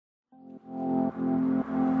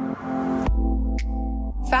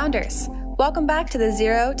Founders, welcome back to the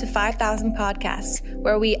 0 to 5,000 podcast,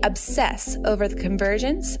 where we obsess over the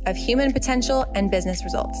convergence of human potential and business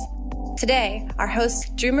results. Today, our hosts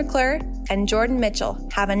Drew McClure and Jordan Mitchell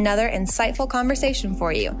have another insightful conversation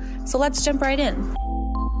for you. So let's jump right in.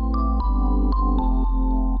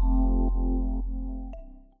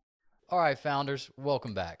 All right, founders,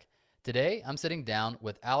 welcome back. Today, I'm sitting down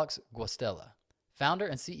with Alex Guastella, founder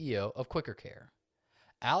and CEO of Quick'rCare.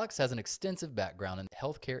 Alex has an extensive background in the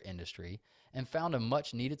healthcare industry and found a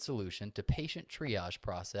much-needed solution to patient triage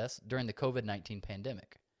process during the COVID-19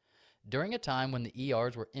 pandemic. During a time when the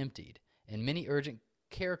ERs were emptied and many urgent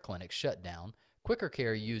care clinics shut down,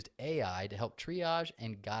 Quick'rCare used AI to help triage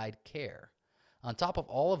and guide care. On top of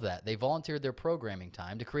all of that, they volunteered their programming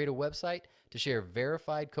time to create a website to share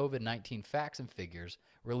verified COVID-19 facts and figures,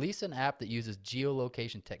 release an app that uses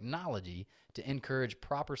geolocation technology to encourage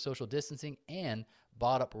proper social distancing, and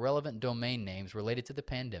bought up relevant domain names related to the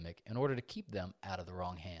pandemic in order to keep them out of the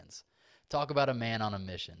wrong hands. Talk about a man on a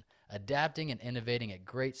mission, adapting and innovating at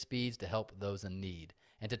great speeds to help those in need.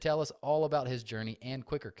 And to tell us all about his journey and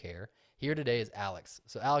Quick'rCare, here today is Alex.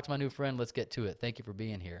 So Alex, my new friend, let's get to it. Thank you for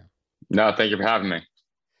being here. No, thank you for having me.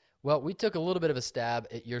 Well, we took a little bit of a stab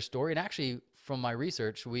at your story, and actually from my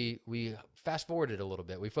research, we fast forwarded a little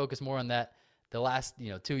bit. We focused more on that the last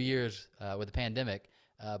 2 years with the pandemic,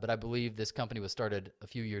 but I believe this company was started a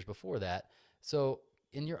few years before that. So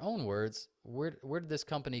in your own words, where did this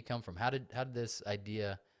company come from? How did this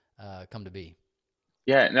idea come to be?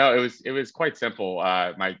 Yeah, no, it was quite simple.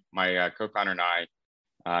 My co-founder and I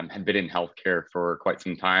had been in healthcare for quite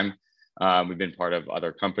some time. We've been part of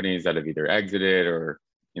other companies that have either exited or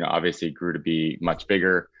obviously grew to be much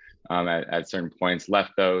bigger. At certain points,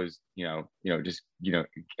 left those,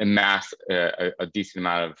 amass a decent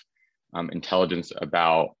amount of intelligence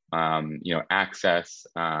about access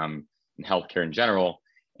and healthcare in general.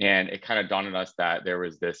 And it kind of dawned on us that there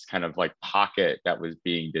was this kind of like pocket that was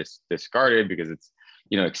being discarded because it's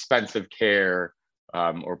expensive care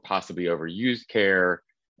or possibly overused care.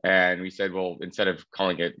 And we said, well, instead of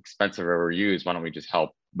calling it expensive or overused, why don't we just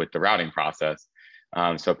help with the routing process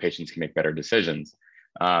so patients can make better decisions?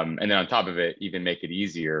 And then on top of it, even make it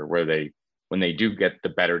easier where when they do get the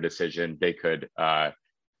better decision, they could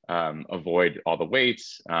avoid all the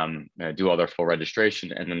waits, do all their full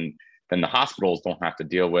registration, and then the hospitals don't have to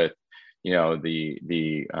deal with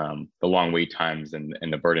the long wait times and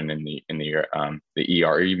the burden in the ER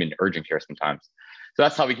or even urgent care sometimes. So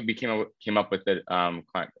that's how we came up with it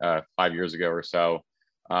 5 years ago or so.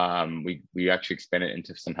 We actually expanded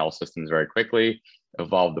into some health systems very quickly,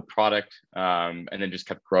 evolved the product, and then just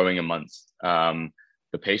kept growing amongst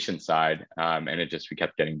the patient side, and we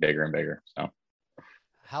kept getting bigger and bigger. So,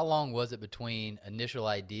 how long was it between initial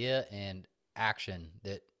idea and action,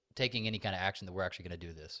 that taking any kind of action that we're actually going to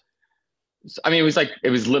do this? So, I mean, it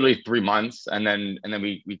was literally 3 months, and then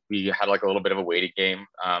we had like a little bit of a waiting game.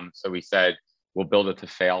 So we said we'll build it to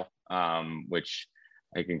fail, which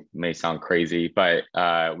I think may sound crazy, but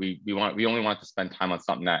we only want to spend time on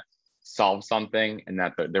something that solves something and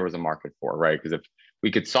that there was a market for, right? Because if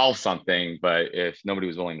we could solve something, but if nobody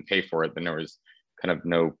was willing to pay for it, then there was kind of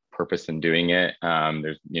no purpose in doing it.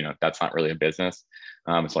 That's not really a business.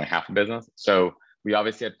 It's only half a business. So we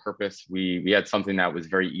obviously had purpose. We had something that was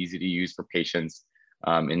very easy to use for patients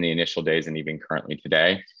in the initial days and even currently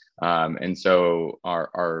today. And so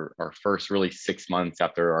our first really 6 months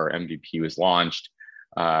after our MVP was launched,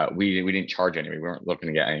 we didn't charge any. We weren't looking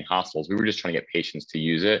to get any hospitals. We were just trying to get patients to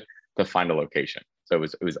use it to find a location. So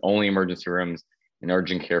it was only emergency rooms and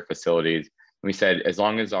urgent care facilities. And we said, as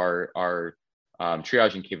long as our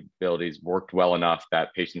triaging capabilities worked well enough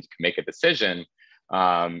that patients could make a decision,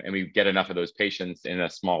 and we get enough of those patients in a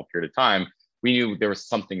small period of time, we knew there was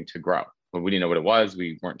something to grow, but we didn't know what it was.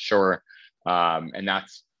 We weren't sure. And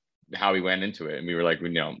that's how we went into it. And we were like,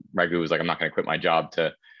 Ragu was like, I'm not going to quit my job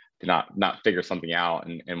to not figure something out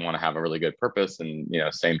and want to have a really good purpose. And,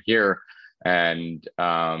 same here. And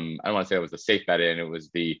I don't want to say it was a safe bet in, it was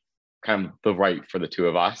the kind of the right for the two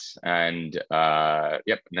of us. And And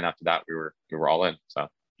then after that, we were all in. So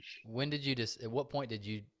at what point did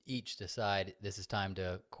you each decide this is time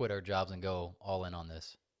to quit our jobs and go all in on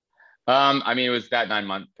this? It was that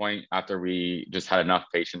 9-month point after we just had enough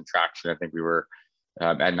patient traction. I think we were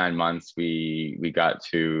at 9 months, we got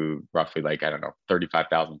to roughly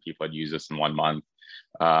 35,000 people had used this in 1 month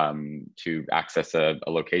to access a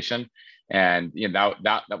location. And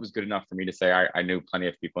that was good enough for me to say I knew plenty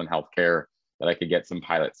of people in healthcare that I could get some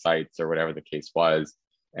pilot sites or whatever the case was.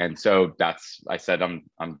 And so I said I'm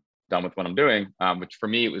done with what I'm doing, which for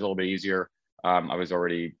me it was a little bit easier. I was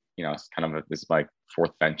already it's kind of this is my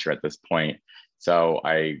fourth venture at this point. So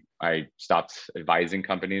I stopped advising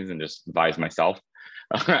companies and just advised myself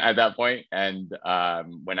at that point, and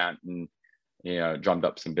went out and drummed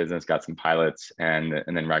up some business, got some pilots, and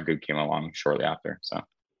then Ragu came along shortly after. So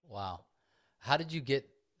Wow. How did you get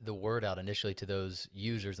the word out initially to those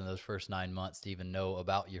users in those first 9 months to even know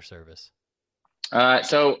about your service?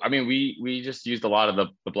 So I mean, we just used a lot of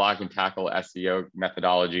the block and tackle SEO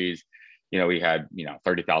methodologies. We had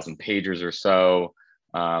 30,000 pagers or so.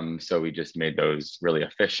 So we just made those really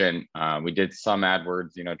efficient. We did some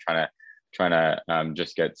AdWords, trying to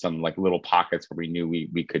just get some like little pockets where we knew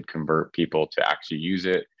we could convert people to actually use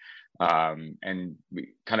it. And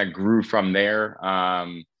we kind of grew from there.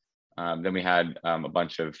 Then we had a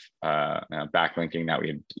bunch of backlinking that we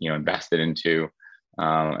had invested into.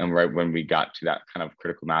 And right when we got to that kind of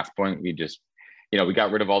critical mass point, we just we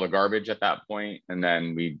got rid of all the garbage at that point, and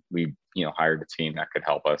then we hired a team that could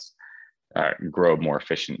help us grow more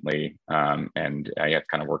efficiently. And it's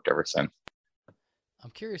kind of worked ever since. I'm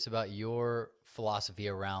curious about your philosophy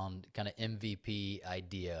around kind of MVP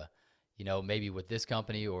idea, maybe with this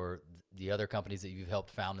company or the other companies that you've helped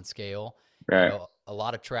found and scale. Right. A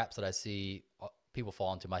lot of traps that I see people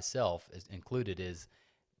fall into, myself included, is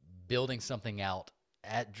building something out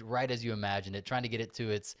right as you imagine it, trying to get it to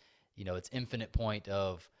its infinite point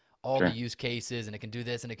of all Sure. the use cases, and it can do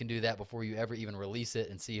this and it can do that before you ever even release it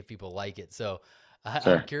and see if people like it. So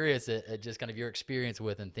Sure. I'm curious at just kind of your experience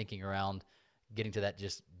with and thinking around getting to that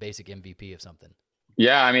just basic MVP of something.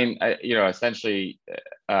 Yeah, I mean, essentially,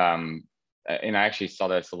 and I actually saw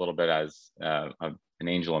this a little bit as an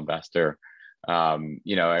angel investor.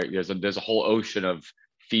 There's a whole ocean of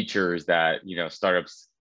features that startups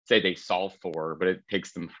say they solve for, but it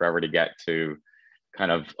takes them forever to get to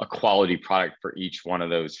kind of a quality product for each one of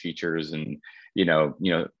those features and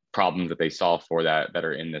problems that they solve for that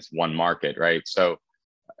are in this one market, right? So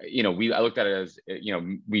I looked at it as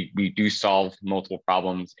we do solve multiple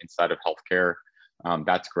problems inside of healthcare.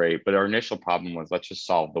 That's great, but our initial problem was, let's just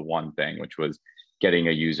solve the one thing, which was getting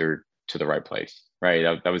a user to the right place,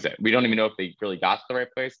 right? That was it. We don't even know if they really got to the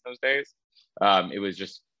right place in those days. It was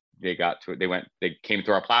just they got to it. They came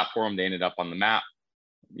through our platform. They ended up on the map,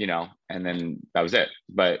 and then that was it.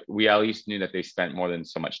 But we at least knew that they spent more than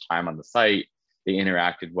so much time on the site. They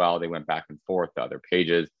interacted well. They went back and forth to other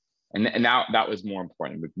pages, and that was more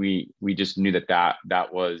important. We just knew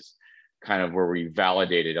that was kind of where we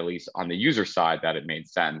validated, at least on the user side, that it made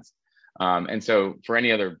sense. And so for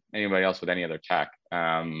anybody else with any other tech,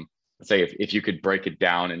 let's say if you could break it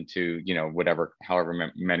down into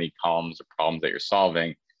however many columns or problems that you're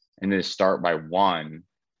solving, and then start by one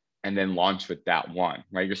and then launch with that one,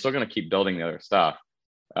 right? You're still going to keep building the other stuff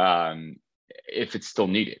if it's still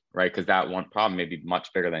needed, right? Because that one problem may be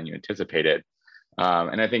much bigger than you anticipated.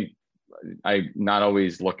 And I think I not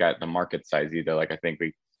always look at the market size either. Like I think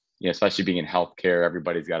especially being in healthcare,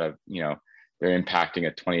 everybody's got they're impacting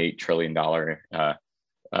a $28 trillion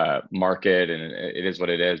market, and it is what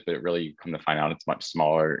it is, but it really come to find out it's much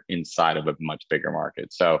smaller inside of a much bigger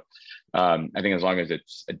market. So I think as long as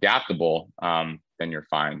it's adaptable, then you're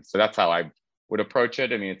fine. So that's how I would approach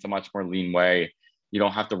it. I mean, it's a much more lean way. You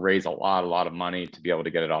don't have to raise a lot of money to be able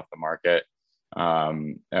to get it off the market,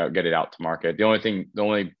 get it out to market. The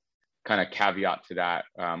only kind of caveat to that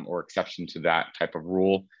or exception to that type of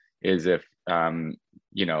rule is if at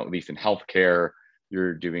least in healthcare,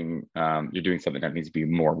 you're doing something that needs to be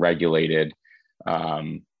more regulated,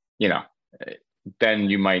 then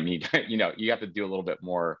you might need you have to do a little bit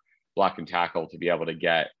more block and tackle to be able to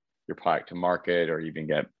get your product to market, or even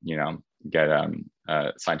get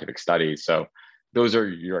scientific studies. So those are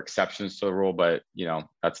your exceptions to the rule, but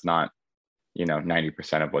that's not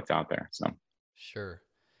 90% of what's out there. So Sure.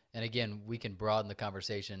 And again, we can broaden the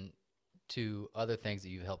conversation to other things that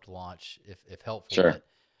you've helped launch if helpful. Sure. But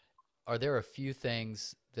are there a few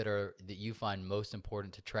things that you find most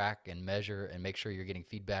important to track and measure and make sure you're getting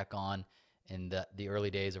feedback on in the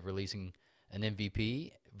early days of releasing an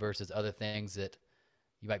MVP versus other things that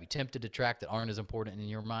you might be tempted to track that aren't as important in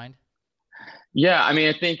your mind? Yeah, I mean,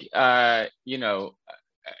 I think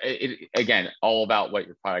again, all about what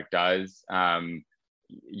your product does.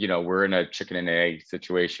 We're in a chicken and egg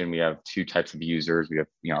situation. We have two types of users. We have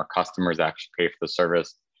our customers that actually pay for the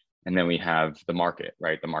service, and then we have the market,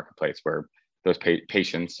 right? The marketplace, where those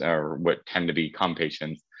patients, or what tend to become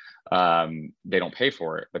patients, they don't pay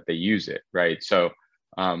for it, but they use it, right? So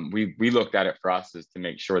we looked at it for us is to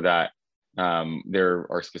make sure that there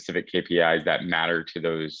are specific KPIs that matter to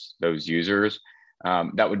those users,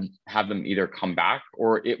 that would have them either come back,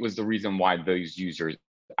 or it was the reason why those users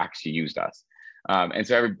actually used us. And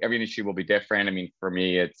so every industry will be different. I mean, for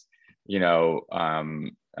me, it's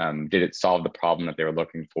Did it solve the problem that they were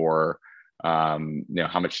looking for? How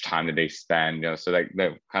much time did they spend? So that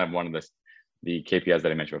kind of one of the KPIs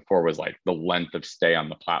that I mentioned before was like the length of stay on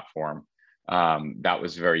the platform. That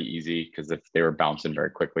was very easy because if they were bouncing very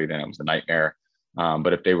quickly, then it was a nightmare.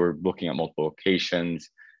 But if they were looking at multiple locations,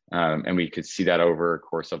 and we could see that over a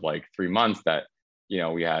course of like 3 months that,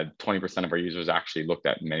 we had 20% of our users actually looked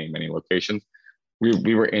at many, many locations.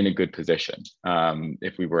 We were in a good position.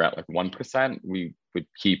 If we were at like 1%, we would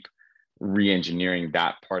keep re-engineering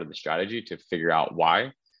that part of the strategy to figure out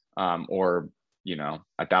why. Or,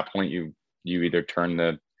 at that point, you either turn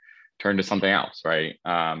to something else, right?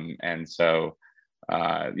 And so,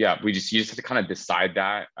 you just have to kind of decide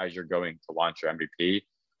that as you're going to launch your MVP,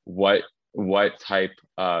 what type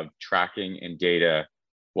of tracking and data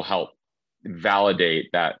will help validate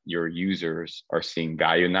that your users are seeing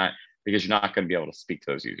value in that, because you're not going to be able to speak to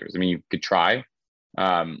those users. I mean, you could try.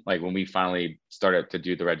 Like when we finally started to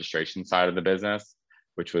do the registration side of the business,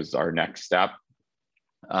 which was our next step,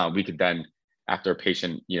 we could then, after a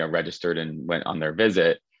patient, registered and went on their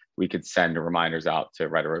visit, we could send reminders out to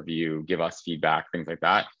write a review, give us feedback, things like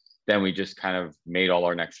that. Then we just kind of made all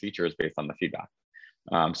our next features based on the feedback.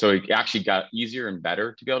 So it actually got easier and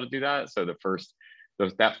better to be able to do that. So that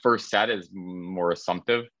first set is more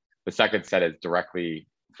assumptive. The second set is directly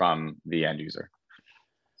from the end user.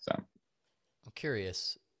 So I'm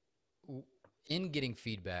curious, in getting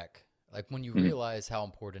feedback, like when you realize how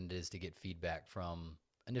important it is to get feedback from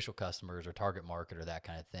initial customers or target market or that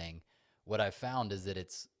kind of thing, what I've found is that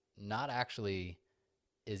it's not actually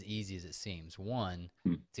as easy as it seems. One,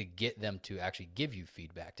 to get them to actually give you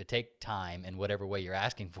feedback, to take time in whatever way you're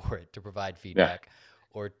asking for it to provide feedback,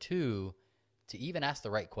 or two, to even ask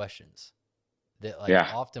the right questions. That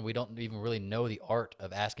often we don't even really know the art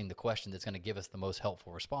of asking the question that's going to give us the most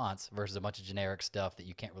helpful response versus a bunch of generic stuff that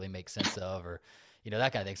you can't really make sense of, or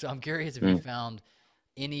that kind of thing. So I'm curious if you found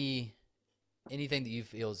anything that you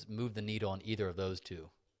feel has moved the needle on either of those two.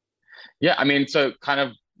 Yeah, I mean, so kind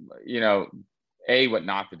of, what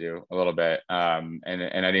not to do a little bit. And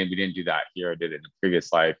we didn't do that here. I did it in the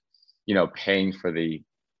previous life, paying for the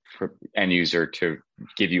end user to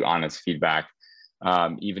give you honest feedback.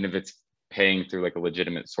 Even if it's paying through like a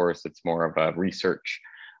legitimate source, it's more of a research,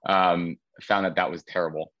 found that was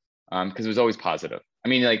terrible. Because it was always positive. I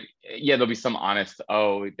mean, like, yeah, there'll be some honest,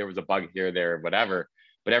 oh, there was a bug here, there, whatever,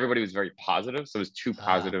 but everybody was very positive. So it was too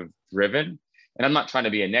positive driven. And I'm not trying to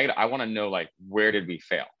be a negative. I want to know, like, where did we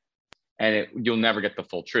fail? And you'll never get the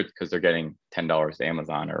full truth because they're getting $10 to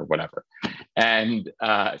Amazon or whatever. And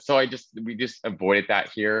so we just avoided that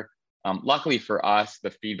here. Luckily for us,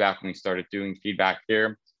 the feedback, when we started doing feedback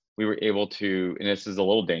here, we were able to, and this is a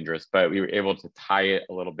little dangerous, but we were able to tie it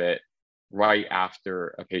a little bit right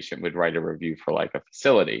after a patient would write a review for like a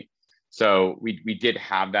facility. So we did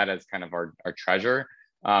have that as kind of our treasure.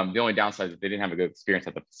 The only downside is if they didn't have a good experience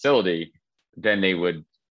at the facility, then they would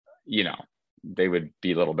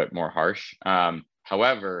be a little bit more harsh.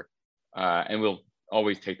 However, and we'll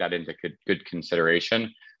always take that into good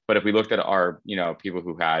consideration. But if we looked at our, people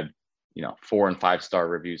who had, 4 and 5 star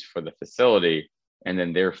reviews for the facility, and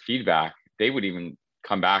then their feedback, they would even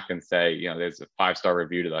come back and say, there's a 5-star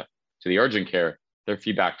review to the urgent care. Their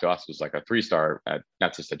feedback to us was like a 3-star.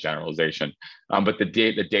 That's just a generalization. But the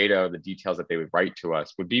data, the details that they would write to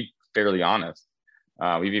us would be fairly honest.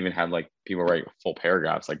 We've even had like people write full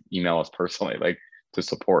paragraphs, like email us personally, like to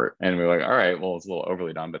support. And we're like, all right, well, it's a little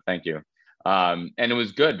overly done, but thank you. And it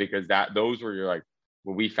was good because those were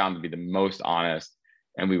what we found to be the most honest.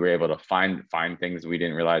 And we were able to find things we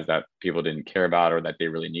didn't realize that people didn't care about or that they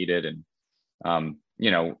really needed. And,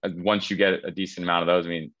 once you get a decent amount of those, I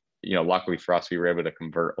mean, luckily for us, we were able to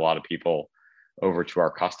convert a lot of people over to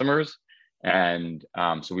our customers. And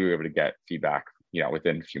so we were able to get feedback,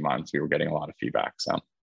 within a few months, we were getting a lot of feedback. So,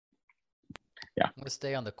 yeah. I'm going to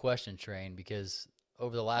stay on the question train because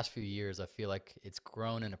over the last few years, I feel like it's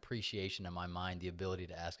grown in appreciation in my mind, the ability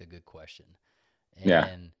to ask a good question.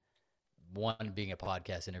 And one, being a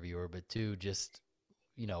podcast interviewer, but two, just,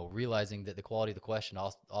 realizing that the quality of the question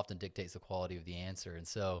often dictates the quality of the answer. And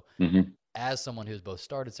so as someone who's both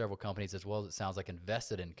started several companies as well as it sounds like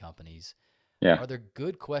invested in companies, are there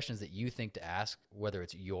good questions that you think to ask, whether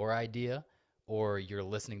it's your idea or you're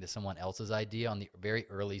listening to someone else's idea on the very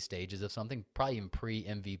early stages of something, probably even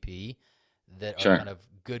pre-MVP, that are kind of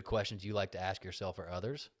good questions you like to ask yourself or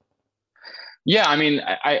others? Yeah, I mean,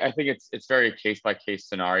 I think it's very case by case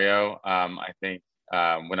scenario. I think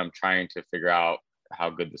when I'm trying to figure out how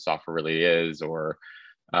good the software really is, or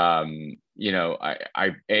we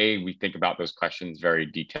think about those questions very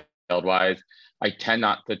detailed wise. I tend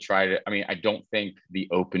not to try to, I don't think the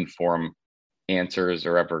open forum answers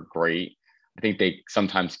are ever great. I think they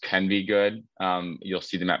sometimes can be good. You'll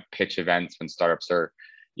see them at pitch events when startups are,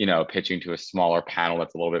 pitching to a smaller panel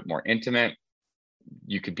that's a little bit more intimate.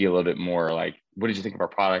 You could be a little bit more like, what did you think of our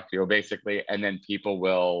product? Basically, and then people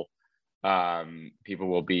will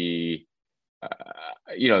be,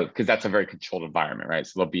 because that's a very controlled environment, right?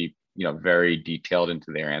 So they'll be, very detailed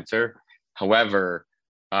into their answer. However,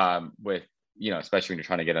 with, especially when you're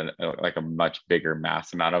trying to get a much bigger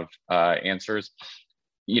mass amount of answers,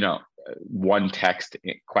 one text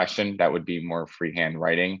question that would be more freehand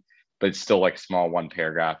writing, but it's still like small, one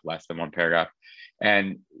paragraph, less than one paragraph,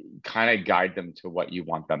 and kind of guide them to what you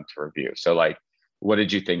want them to review. So like, what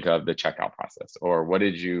did you think of the checkout process? Or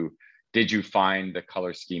did you find the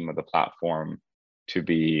color scheme of the platform to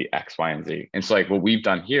be X, Y, and Z? And so like what we've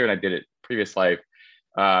done here, and I did it previous life,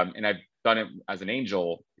 and I've done it as an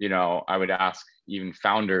angel, I would ask even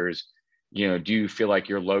founders, do you feel like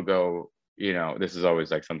your logo, this is always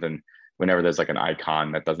like something, whenever there's like an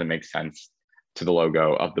icon that doesn't make sense to the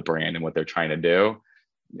logo of the brand and what they're trying to do,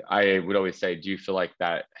 I would always say, do you feel like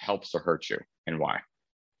that helps or hurts you, and why?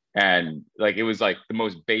 And like, it was like the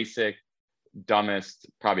most basic, dumbest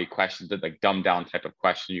probably questions, that like dumbed down type of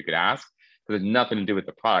question you could ask, because there's nothing to do with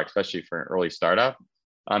the product, especially for an early startup.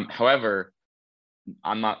 However,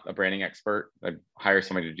 I'm not a branding expert. I hire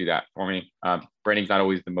somebody to do that for me. Branding's not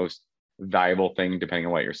always the most valuable thing, depending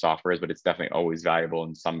on what your software is, but it's definitely always valuable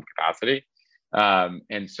in some capacity.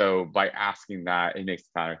 And so by asking that, it makes the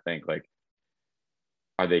founder think like,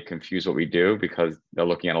 are they confused what we do? Because they're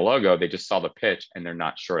looking at a logo, they just saw the pitch and they're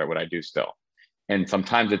not sure what I do still. And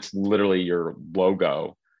sometimes it's literally your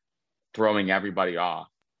logo throwing everybody off.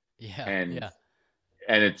 And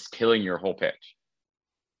it's killing your whole pitch.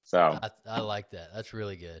 So I like that. That's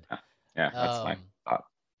really good. Yeah, that's my thought.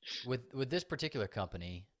 With this particular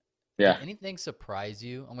company, yeah. Did anything surprise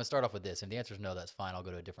you? I'm going to start off with this. If the answer is no, that's fine. I'll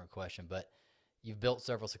go to a different question. But you've built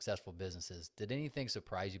several successful businesses. Did anything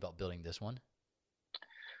surprise you about building this one?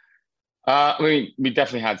 We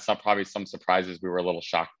definitely had probably some surprises we were a little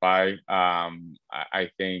shocked by. I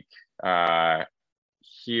think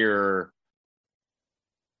here,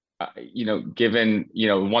 given,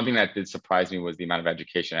 one thing that did surprise me was the amount of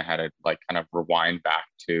education I had to like kind of rewind back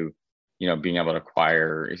to, being able to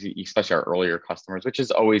acquire, especially our earlier customers, which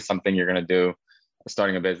is always something you're going to do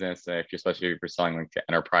starting a business. Especially if you're selling like to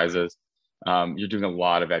enterprises, you're doing a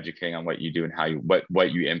lot of educating on what you do and how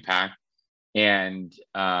what you impact. And,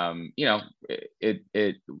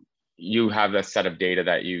 you have a set of data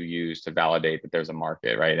that you use to validate that there's a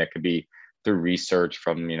market, right? That could be through research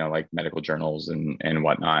from, like medical journals and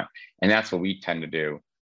whatnot. And that's what we tend to do.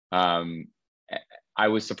 I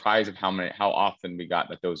was surprised at how often we got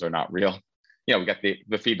that those are not real. We got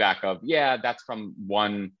the feedback of, yeah, that's from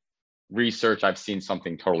one research. I've seen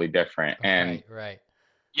something totally different. And, right.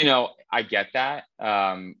 I get that.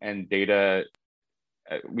 And data,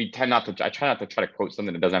 I try not to try to quote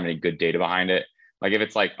something that doesn't have any good data behind it. Like if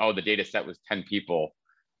it's like, oh, the data set was 10 people,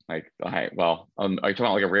 like, all right, well, are you talking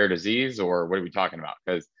about like a rare disease, or what are we talking about?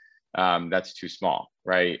 Because that's too small,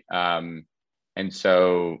 right? And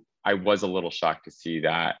so I was a little shocked to see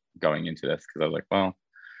that going into this, because I was like, well,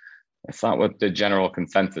 it's not what the general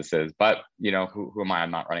consensus is. But who am I?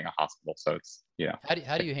 I'm not running a hospital, so it's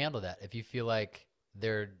How do you handle that if you feel like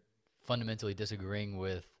they're fundamentally disagreeing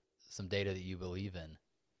with some data that you believe in?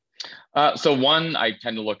 So one, I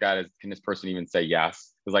tend to look at is, can this person even say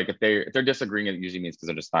yes? Because like if they're disagreeing, it usually means because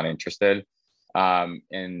they're just not interested.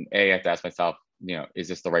 And A, I have to ask myself, is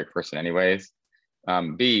this the right person anyways?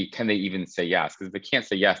 B, can they even say yes? Because if they can't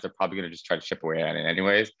say yes, they're probably going to just try to chip away at it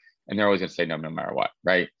anyways, and they're always going to say no matter what,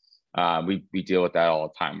 right? We deal with that all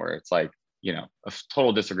the time, where it's like a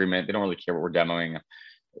total disagreement. They don't really care what we're demoing.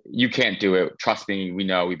 You can't do it. Trust me, we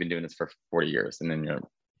know, we've been doing this for 40 years, and then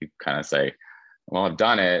you kind of say, well, I've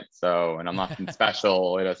done it, so, and I'm nothing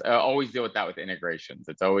special. I always deal with that with integrations.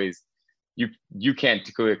 It's always, you can't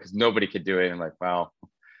do it because nobody could do it. And I'm like, well,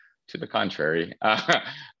 to the contrary,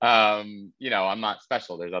 I'm not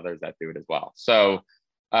special. There's others that do it as well. So,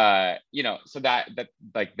 so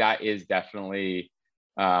that is definitely,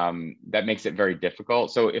 that makes it very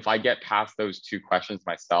difficult. So if I get past those two questions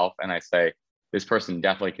myself and I say, this person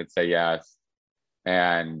definitely could say yes,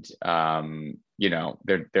 and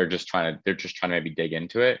they're just trying to maybe dig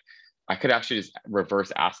into it, I could actually just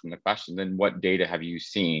reverse ask them the question, then what data have you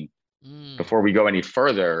seen before we go any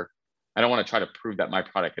further? I don't want to try to prove that my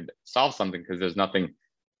product could solve something, because there's nothing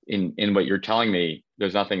in what you're telling me,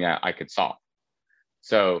 there's nothing that I could solve.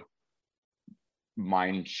 So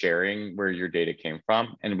mind sharing where your data came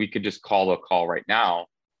from, and we could just call a call right now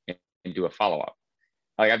and do a follow-up.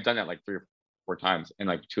 Like I've done that like 3 or 4 times, and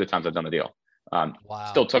like 2 of the times I've done the deal.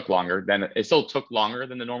 Still Wow. took longer than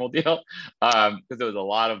the normal deal, because there was a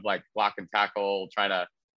lot of like block and tackle, trying to,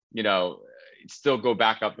 you know, still go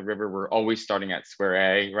back up the river. We're always starting at square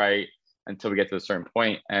A, right, until we get to a certain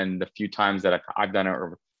point. And the few times that I've done it,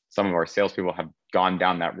 or some of our salespeople have gone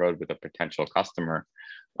down that road with a potential customer,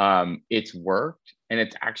 it's worked, and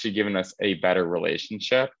it's actually given us a better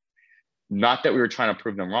relationship. Not that we were trying to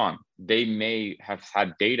prove them wrong. They may have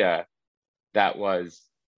had data that was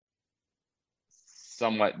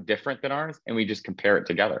somewhat different than ours, and we just compare it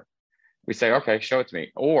together. We say, okay, show it to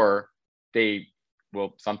me. Or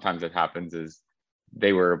sometimes it happens is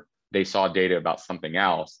they saw data about something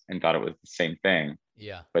else and thought it was the same thing.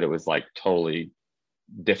 Yeah. But it was like totally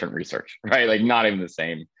different research, right? Like not even the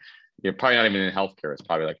same. You're probably not even in healthcare. It's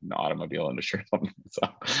probably like in the automobile industry or something. So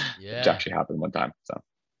which Yeah. actually happened one time. So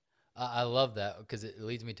I love that, because it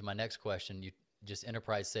leads me to my next question. You just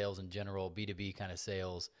enterprise sales in general, B2B kind of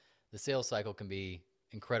sales. The sales cycle can be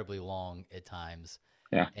incredibly long at times,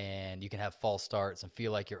 yeah, and you can have false starts and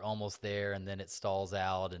feel like you're almost there, and then it stalls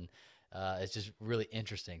out, and it's just really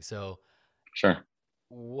interesting. So sure.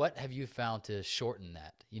 what have you found to shorten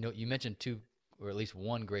that? You mentioned two, or at least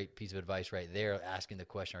one great piece of advice right there, asking the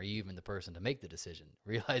question, are you even the person to make the decision?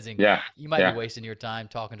 Realizing Yeah, you might be yeah. wasting your time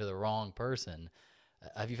talking to the wrong person.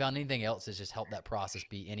 Have you found anything else that's just helped that process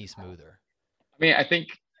be any smoother? I mean, I think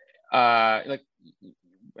like,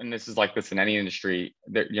 and this is like this in any industry,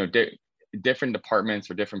 that different departments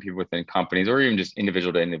or different people within companies, or even just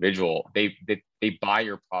individual to individual, they buy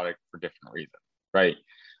your product for different reasons, right?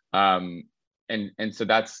 And so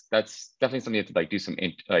that's definitely something you have to like do some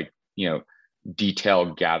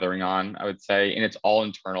detailed gathering on, I would say. And it's all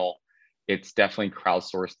internal. It's definitely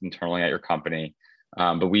crowdsourced internally at your company.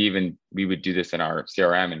 But we would do this in our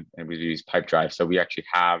CRM, and we use Pipedrive. So we actually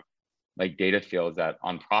have like data fields that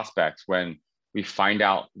on prospects, when we find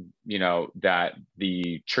out, that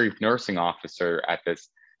the chief nursing officer at this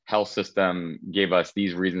health system gave us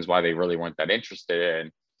these reasons why they really weren't that interested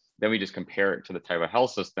in, then we just compare it to the type of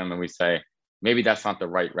health system, and we say, maybe that's not the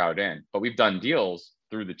right route in. But we've done deals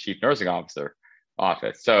through the chief nursing officer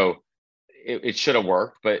office. So it should have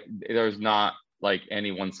worked, but there's not like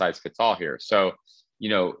any one size fits all here. So,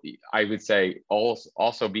 I would say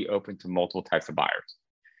also be open to multiple types of buyers,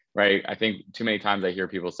 right? I think too many times I hear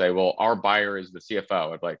people say, well, our buyer is the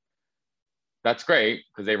CFO. I'm like, that's great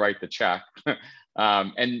because they write the check.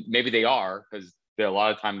 And maybe they are, because there are a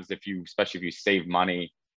lot of times, especially if you save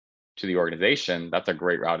money to the organization, that's a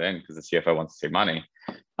great route in, because the CFO wants to save money.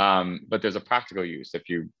 But there's a practical use. If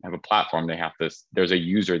you have a platform, there's a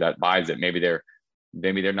user that buys it. Maybe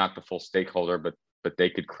they're not the full stakeholder, but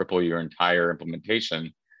they could cripple your entire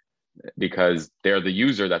implementation because they're the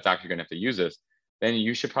user that's actually going to have to use this. Then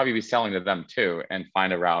you should probably be selling to them too, and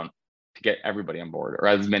find a route to get everybody on board, or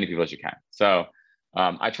as many people as you can. So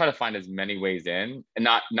I try to find as many ways in, and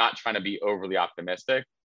not trying to be overly optimistic.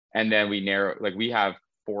 And then we narrow, like we have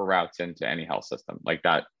 4 routes into any health system like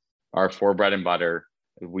that. Our 4 bread and butter,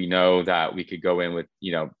 we know that we could go in with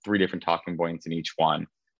 3 different talking points in each one,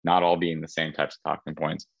 not all being the same types of talking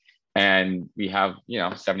points, and we have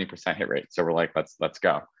 70% hit rate. So we're like, let's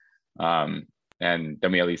go. And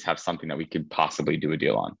then we at least have something that we could possibly do a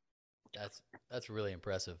deal on. That's really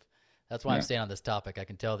impressive. That's why I'm Yeah. staying on this topic. I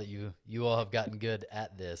can tell that you all have gotten good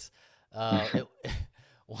at this.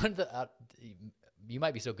 One of the you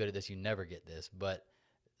might be so good at this you never get this, but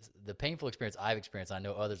the painful experience I've experienced, I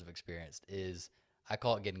know others have experienced, is I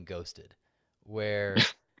call it getting ghosted, where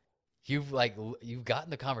you've gotten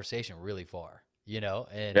the conversation really far,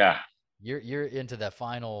 and Yeah, you're into the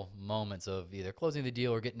final moments of either closing the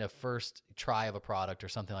deal or getting a first try of a product or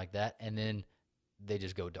something like that, and then they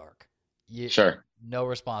just go dark. sure. No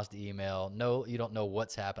response to email. No, you don't know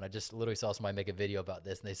what's happened. I just literally saw somebody make a video about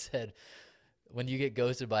this, and they said when you get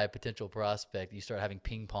ghosted by a potential prospect, you start having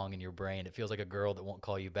ping pong in your brain. It feels like a girl that won't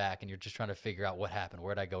call you back, and you're just trying to figure out what happened.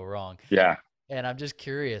 Where did I go wrong? Yeah. And I'm just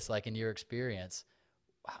curious, like in your experience,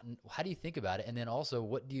 how do you think about it? And then also,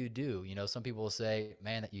 what do you do? Some people will say,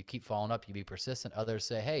 man, that you keep following up, you be persistent. Others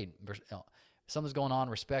say, hey, something's going on,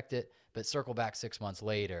 respect it, but circle back 6 months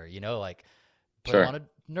later, like put them Sure. on a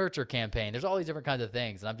nurture campaign. There's all these different kinds of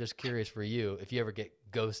things. And I'm just curious for you, if you ever get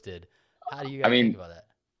ghosted, how do you I guys think mean, about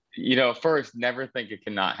that? first, never think it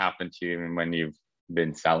cannot happen to you even when you've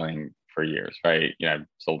been selling for years, right? I've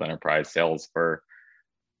sold enterprise sales for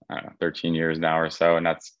 13 years now or so, and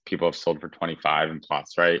that's people have sold for 25 and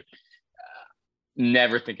plus, right?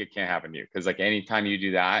 Never think it can't happen to you, because like anytime you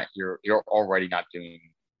do that, you're already not doing,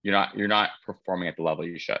 you're not performing at the level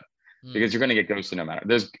you should, Hmm. because you're going to get ghosted no matter.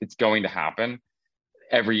 It's going to happen.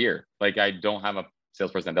 every year. Like I don't have a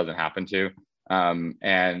salesperson that doesn't happen to.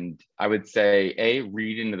 And I would say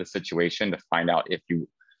read into the situation to find out if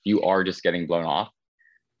you are just getting blown off.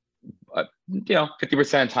 50%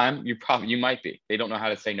 of the time you might be. They don't know how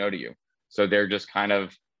to say no to you. So they're just kind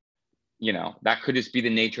of, that could just be the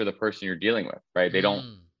nature of the person you're dealing with, right? They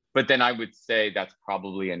don't, but then I would say that's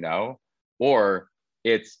probably a no, or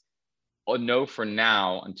it's a no for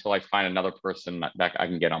now until I find another person that I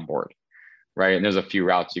can get on board. Right. And there's a few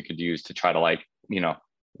routes you could use to try to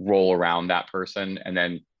roll around that person. And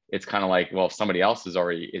then it's kind of like, well, if somebody else is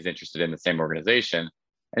interested in the same organization,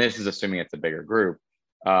 and this is assuming it's a bigger group,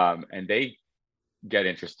 and they get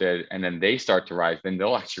interested and then they start to rise, then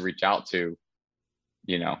they'll actually reach out to,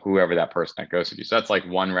 whoever that person that goes to you. So that's like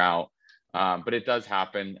one route. But it does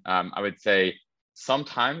happen. I would say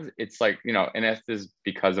sometimes it's like, and this is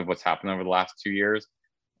because of what's happened over the last 2 years.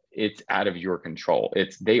 It's out of your control.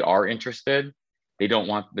 They are interested. They don't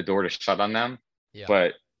want the door to shut on them,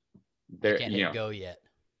 but they can't hit go yet.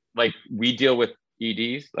 Like we deal with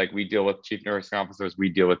EDs, like we deal with chief nursing officers, we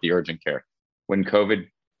deal with the urgent care. When COVID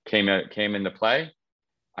came into play,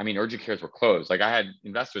 I mean, urgent cares were closed. Like I had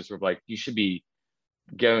investors who were like, you should be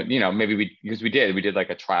going, maybe we did like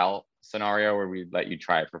a trial scenario where we let you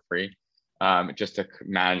try it for free, just to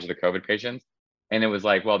manage the COVID patients. And it was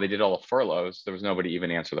like, well, they did all the furloughs. There was nobody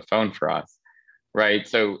even answer the phone for us. Right.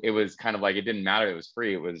 So it was kind of like, it didn't matter. It was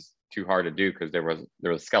free. It was too hard to do because there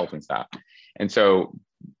was skeleton staff. And so,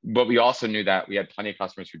 but we also knew that we had plenty of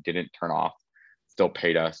customers who didn't turn off, still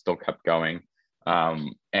paid us, still kept going.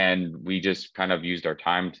 And we just kind of used our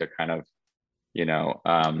time to kind of,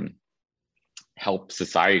 help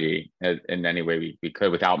society in any way we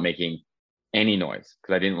could without making any noise.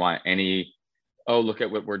 Cause I didn't want any, oh, look at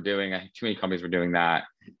what we're doing. Too many companies were doing that.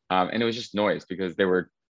 And it was just noise because there were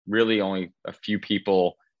really only a few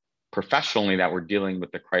people professionally that were dealing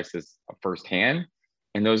with the crisis firsthand.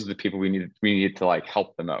 And those are the people we needed to like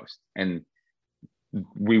help the most. And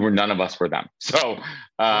none of us were them. So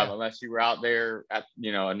unless you were out there at,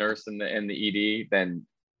 a nurse in the ED, then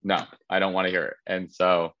no, I don't want to hear it. And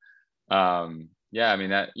so, I mean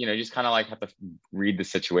that, you just kind of like have to read the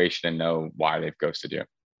situation and know why they've ghosted you.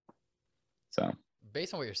 So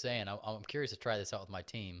based on what you're saying, I'm curious to try this out with my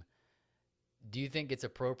team. Do you think it's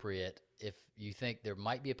appropriate if you think there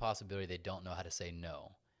might be a possibility they don't know how to say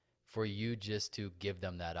no, for you just to give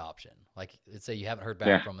them that option? Like, let's say you haven't heard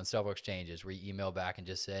back from them in several exchanges where you email back and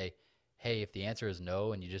just say, hey, if the answer is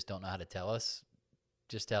no and you just don't know how to tell us,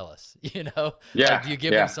 just tell us, Like, do you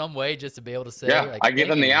give them some way just to be able to say, I give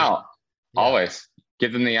them the out. Always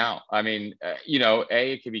give them the out. I mean,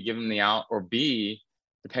 A, it could be give them the out, or B,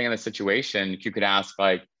 depending on the situation, you could ask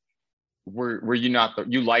like, were you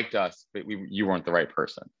you liked us, but you weren't the right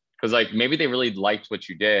person. Cause like, maybe they really liked what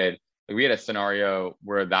you did. Like, we had a scenario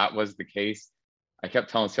where that was the case. I kept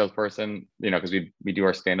telling the salesperson, cause we do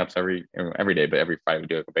our stand-ups every day, but every Friday we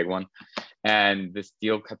do like a big one. And this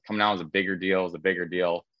deal kept coming out as a bigger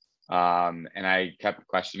deal. And I kept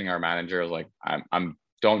questioning our manager. I was like, I'm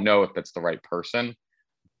don't know if that's the right person,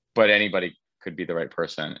 but anybody could be the right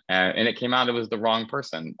person. And it came out, it was the wrong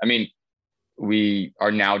person. I mean, we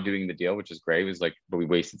are now doing the deal, which is great. It was like, but we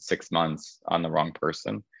wasted 6 months on the wrong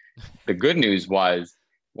person. The good news was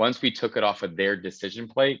once we took it off of their decision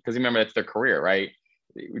plate, because remember, that's their career, right?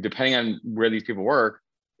 Depending on where these people work,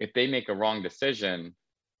 if they make a wrong decision,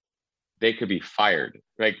 they could be fired.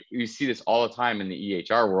 Like you see this all the time in the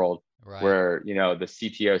EHR world, right, where, the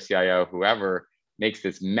CTO, CIO, whoever makes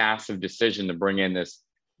this massive decision to bring in this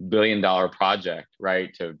 $1 billion project,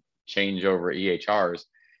 right, to change over EHRs.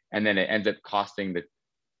 And then it ends up costing the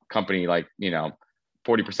company like,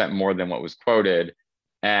 40% more than what was quoted.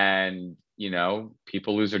 And,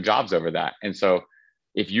 people lose their jobs over that. And so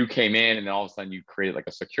if you came in and then all of a sudden you created like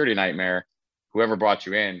a security nightmare, whoever brought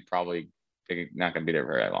you in probably not going to be there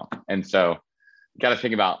very long. And so you got to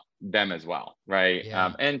think about them as well, right?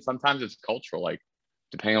 Yeah. And sometimes it's cultural, like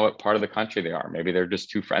depending on what part of the country they are. Maybe they're just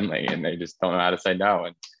too friendly and they just don't know how to say no.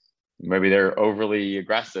 And maybe they're overly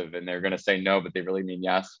aggressive and they're going to say no, but they really mean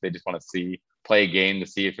yes. They just want to play a game to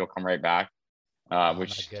see if you'll come right back,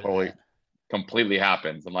 which totally completely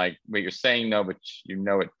happens. I'm like, wait, you're saying no, but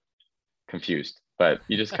it confused. But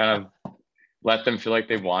you just kind of let them feel like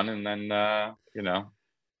they won and then,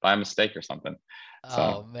 buy a mistake or something.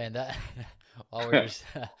 Oh, man, that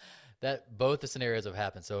that both the scenarios have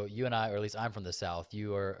happened. So you and I, or at least I'm from the South.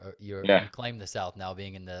 You claim the South now,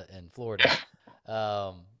 being in Florida.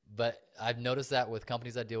 But I've noticed that with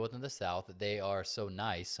companies I deal with in the South, that they are so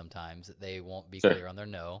nice sometimes that they won't be clear on their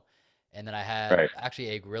no. And then I had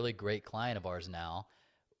actually a really great client of ours now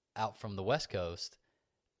out from the West Coast.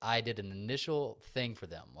 I did an initial thing for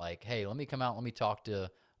them. Like, hey, let me come out. Let me talk to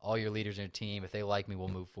all your leaders in your team. If they like me, we'll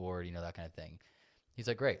move forward, that kind of thing. He's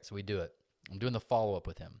like, great. So we do it. I'm doing the follow-up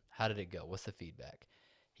with him. How did it go? What's the feedback?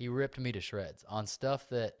 He ripped me to shreds on stuff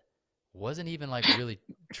that wasn't even like really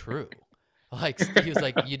true. Like he was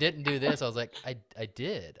like, you didn't do this. I was like, I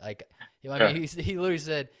did. Like, I mean, he literally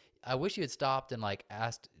said, I wish you had stopped and like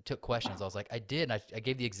took questions. I was like, I did. And I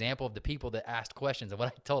gave the example of the people that asked questions and what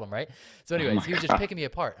I told him, right? So anyways, he was just picking me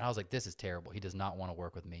apart. And I was like, this is terrible. He does not want to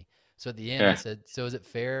work with me. So at the end, I said, so is it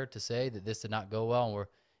fair to say that this did not go well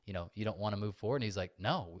and you don't want to move forward? And he's like,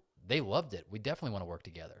 no, they loved it. We definitely want to work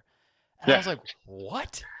together. And I was like,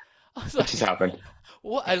 what? I was What like, just happened?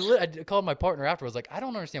 what? I called my partner afterwards. Like, I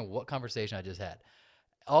don't understand what conversation I just had.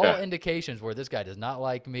 All indications where this guy does not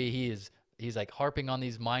like me. He's like harping on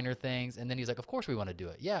these minor things. And then he's like, of course we want to do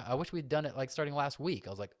it. Yeah. I wish we'd done it like starting last week.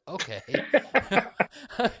 I was like, okay.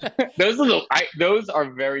 Those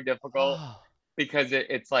are very difficult Oh, because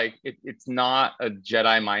it's like, it's not a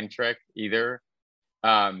Jedi mind trick either.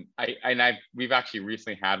 We've actually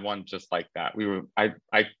recently had one just like that.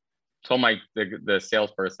 I told the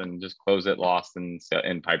salesperson, just close it, lost in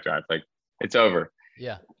pipe drive. Like, it's over.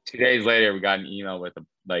 yeah. 2 days later, we got an email with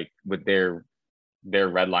their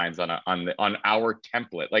red lines on our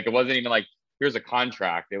template. Like, it wasn't even like, here's a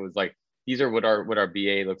contract. It was like, these are what our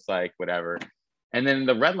BA looks like, whatever. And then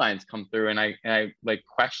the red lines come through, and I like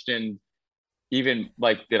questioned, even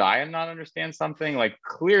like, did I not understand something? Like,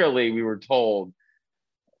 clearly we were told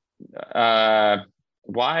why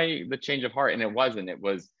the change of heart, and it wasn't. It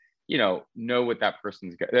was, know what that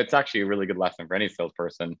person's got. That's actually a really good lesson for any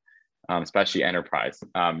salesperson, especially enterprise,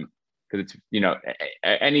 because it's,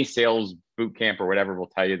 any sales boot camp or whatever will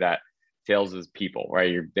tell you that sales is people,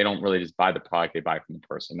 right? They don't really just buy the product, they buy from the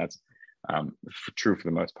person. That's true for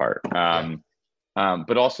the most part.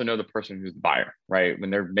 But also know the person who's the buyer, right? When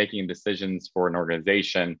they're making decisions for an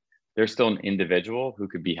organization, they're still an individual who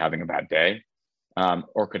could be having a bad day,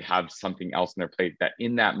 or could have something else on their plate that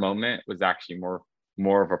in that moment was actually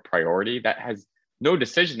more of a priority, that has no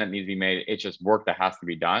decision that needs to be made. It's just work that has to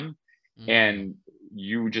be done. And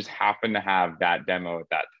you just happen to have that demo at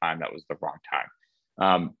that time. That was the wrong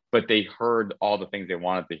time. But they heard all the things they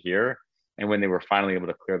wanted to hear. And when they were finally able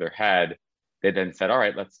to clear their head, they then said, all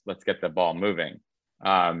right, let's get the ball moving.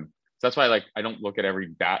 So that's why, I don't look at every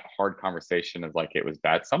bad, hard conversation as like it was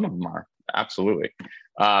bad. Some of them are, absolutely.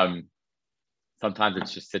 Sometimes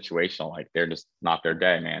it's just situational. Like, they're just not their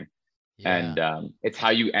day, man. Yeah. And it's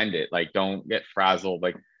how you end it. Like, don't get frazzled.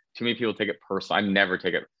 Like, too many people take it personal. I never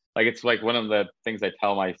take it. Like, it's like one of the things I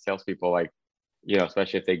tell my salespeople, like,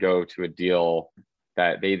 especially if they go to a deal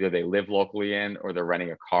that they live locally in, or they're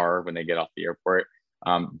renting a car when they get off the airport.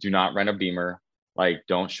 Do not rent a Beamer. Like,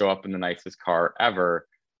 don't show up in the nicest car ever.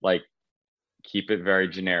 Like, keep it very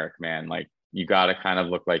generic, man. Like, you got to kind of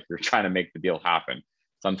look like you're trying to make the deal happen.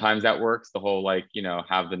 Sometimes that works, the whole, like,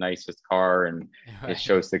 have the nicest car and Right. it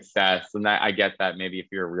shows success. And that, I get that. Maybe if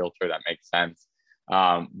you're a realtor, that makes sense.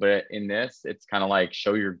 But in this, it's kind of like,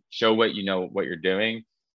 show what what you're doing.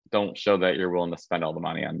 Don't show that you're willing to spend all the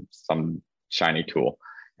money on some shiny tool.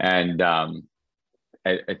 And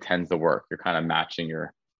it tends to work. You're kind of matching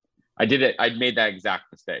I did it. I made that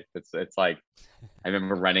exact mistake. It's like, I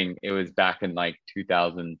remember renting, it was back in like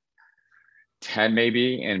 2010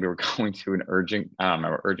 maybe, and we were going to an urgent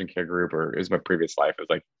care group, or it was my previous life. It was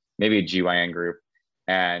like maybe a GYN group,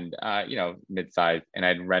 and mid-sized, and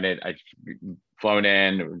I'd flown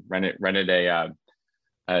in, rented a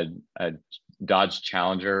Dodge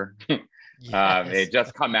Challenger. Yes. It had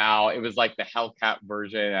just come out. It was like the Hellcat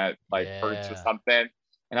version at like Hertz or something,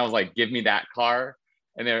 and I was like, give me that car.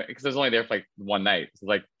 And because I was only there for like one night, so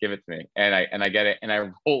like, give it to me. And I get it, and I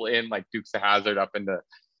roll in like Dukes of Hazzard up into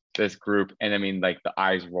this group, and I mean, like, the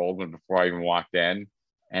eyes rolled before I even walked in,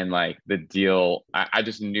 and like the deal, I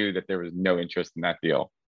just knew that there was no interest in that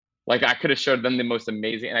deal. Like, I could have showed them the most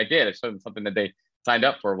amazing, and I did. I showed them something that they signed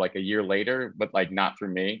up for like a year later, but like not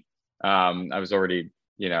through me. I was already,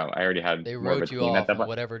 I already had They more of a wrote you team at off that on point.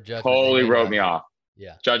 whatever judgment they Totally made wrote about me you. off.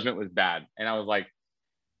 Yeah. Judgment was bad, and I was like,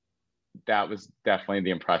 that was definitely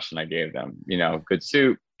the impression I gave them. Good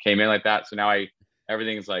suit, came in like that. So now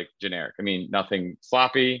everything's like generic. I mean, nothing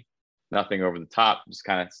sloppy, nothing over the top, just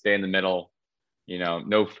kind of stay in the middle.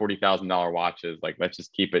 No $40,000 watches. Like, let's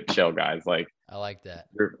just keep it chill, guys. Like, I like that.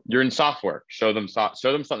 you're in software. Show them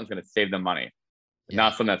something that's going to save them money,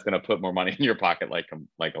 not something that's going to put more money in your pocket, like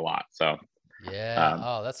a lot. So Yeah.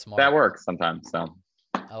 Oh, that's smart. that works sometimes. So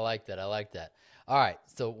I like that. All right.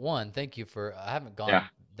 So one, thank you I haven't gone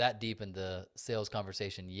that deep into sales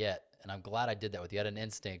conversation yet. And I'm glad I did that with you. I had an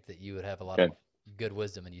instinct that you would have a lot of good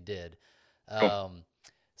wisdom, and you did. cool.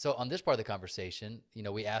 So on this part of the conversation,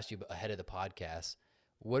 we asked you ahead of the podcast,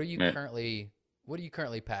 what are you Yeah. currently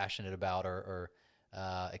passionate about or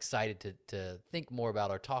excited to think more about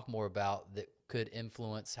or talk more about that could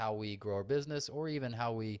influence how we grow our business or even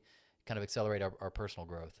how we kind of accelerate our personal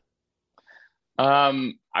growth? I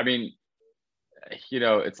mean,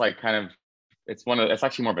 it's like kind of, it's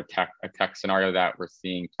actually more of a tech scenario that we're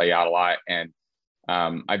seeing play out a lot. And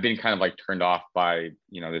I've been kind of like turned off by,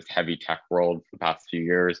 this heavy tech world for the past few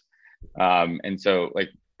years. And so like,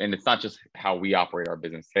 and it's not just how we operate our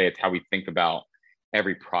business today, it's how we think about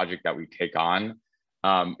every project that we take on.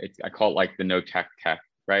 I call it like the no tech,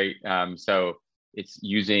 right? So it's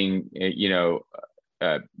using,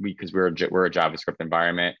 because we're a JavaScript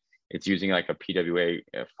environment, it's using like a PWA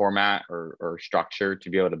format or structure to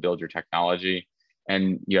be able to build your technology.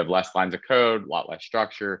 And you have less lines of code, a lot less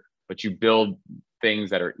structure, but you build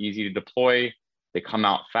things that are easy to deploy. They come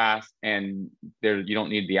out fast, and you don't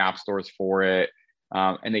need the app stores for it,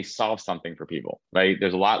 and they solve something for people, right?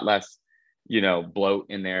 There's a lot less, bloat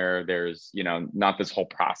in there. There's, not this whole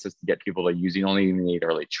process to get people to use. You don't even need to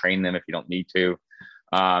really train them if you don't need to.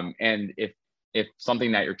 And if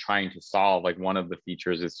something that you're trying to solve, like one of the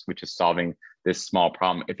features is which is solving this small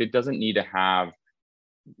problem, if it doesn't need to have,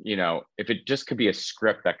 if it just could be a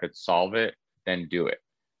script that could solve it, then do it.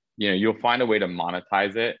 You'll find a way to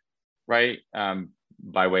monetize it, right?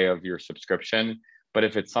 By way of your subscription. But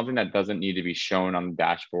if it's something that doesn't need to be shown on the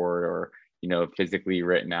dashboard or, physically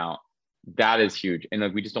written out, that is huge. And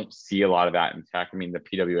like, we just don't see a lot of that in tech. I mean, the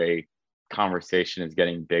PWA conversation is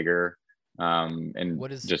getting bigger. And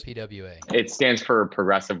What is just PWA? it stands for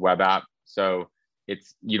Progressive Web App. So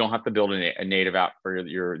you don't have to build a native app for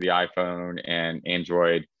the iPhone and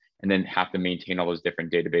Android and then have to maintain all those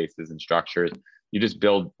different databases and structures. You just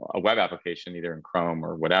build a web application either in Chrome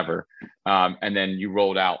or whatever, and then you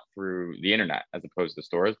roll it out through the internet as opposed to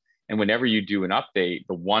stores. And whenever you do an update,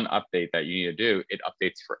 the one update that you need to do, it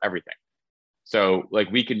updates for everything. So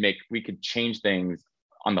like we could change things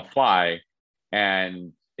on the fly,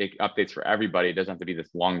 and it updates for everybody. It doesn't have to be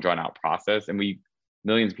this long drawn out process. And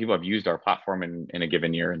millions of people have used our platform in a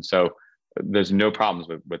given year. And so there's no problems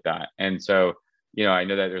with that. And so, I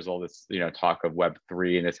know that there's all this, talk of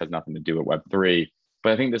Web3, and this has nothing to do with Web3,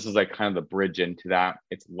 but I think this is like kind of the bridge into that.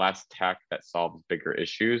 It's less tech that solves bigger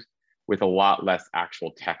issues with a lot less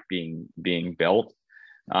actual tech being built.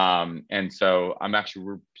 And so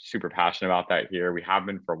we're super passionate about that here. We have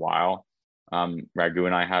been for a while. Raghu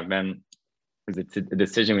and I have been, because it's a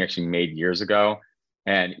decision we actually made years ago.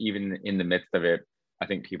 And even in the midst of it, I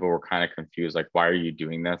think people were kind of confused, like, why are you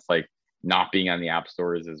doing this? Like, not being on the app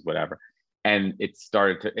stores is whatever. And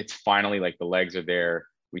it's finally like the legs are there.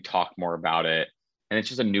 We talk more about it. And it's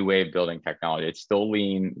just a new way of building technology. It's still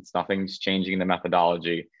lean. Nothing's changing in the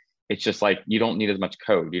methodology. It's just like, you don't need as much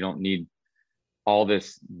code. You don't need all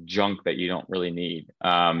this junk that you don't really need.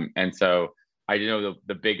 And so I know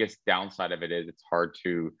the biggest downside of it is it's hard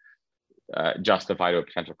to justify to a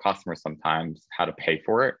potential customer sometimes how to pay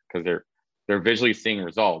for it, because they're visually seeing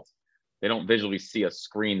results. They don't visually see a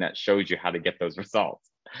screen that shows you how to get those results.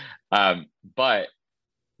 But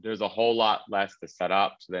there's a whole lot less to set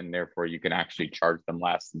up, so then therefore you can actually charge them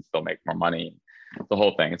less and still make more money, the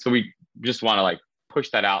whole thing. And so we just want to like push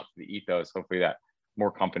that out to the ethos, hopefully that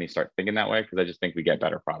more companies start thinking that way, because I just think we get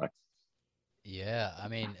better products. Yeah, I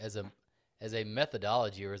mean, as a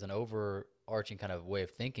methodology or as an overarching kind of way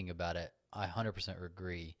of thinking about it, I 100%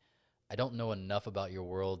 agree. I don't know enough about your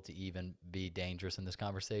world to even be dangerous in this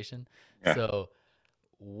conversation. Yeah. So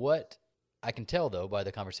what I can tell, though, by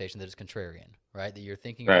the conversation, that it's contrarian, right? That you're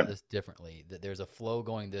thinking Right. about this differently, that there's a flow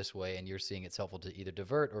going this way, and you're seeing it's helpful to either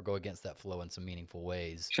divert or go against that flow in some meaningful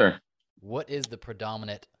ways. Sure. What is the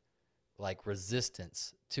predominant like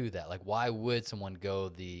resistance to that? Like, why would someone go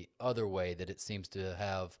the other way, that it seems to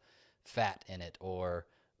have fat in it, or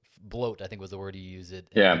bloat, I think was the word you used it.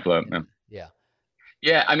 Yeah. Yeah.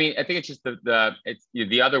 Yeah, I mean, I think it's just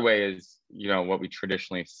the other way is, what we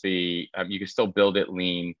traditionally see. You can still build it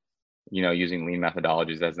lean, using lean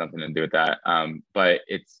methodologies. That has nothing to do with that. But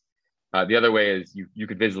it's the other way is you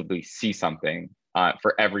could visibly see something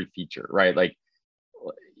for every feature, right? Like,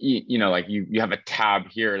 like you have a tab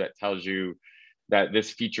here that tells you that this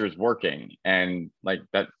feature is working, and like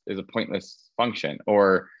that is a pointless function.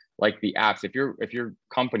 Or like the apps, if your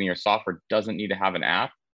company or software doesn't need to have an app,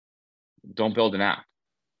 don't build an app.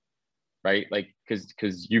 Right? Like,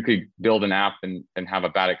 because you could build an app and have a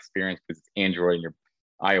bad experience because it's Android and your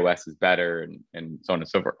iOS is better, and so on and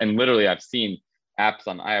so forth. And literally, I've seen apps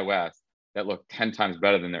on iOS that look 10 times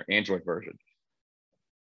better than their Android version.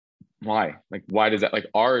 Why? Like, why does that, like,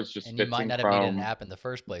 ours just And you fits might in not have needed an Chrome. app in the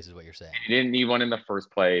first place is what you're saying. You didn't need one in the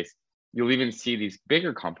first place. You'll even see these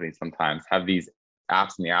bigger companies sometimes have these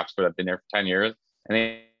apps in the App Store that have been there for 10 years, and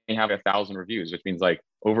they have 1,000 reviews, which means like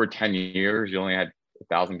over 10 years, you only had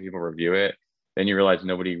 1,000 people review it. Then you realize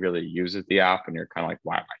nobody really uses the app, and you're kind of like,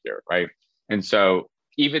 why am I here, right? And so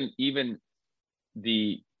even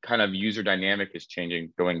the kind of user dynamic is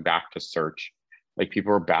changing, going back to search. Like,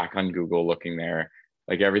 people are back on Google looking there.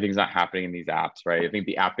 Like, everything's not happening in these apps, right? I think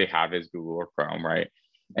the app they have is Google or Chrome, right?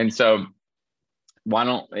 And so why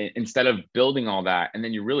don't, instead of building all that, and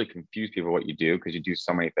then you really confuse people what you do because you do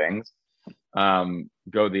so many things,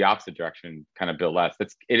 go the opposite direction, kind of build less.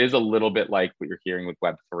 It is a little bit like what you're hearing with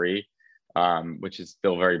Web3, which is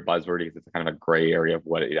still very buzzwordy because it's kind of a gray area of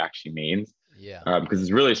what it actually means. Yeah. Because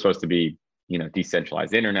it's really supposed to be,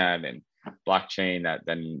 decentralized internet and blockchain that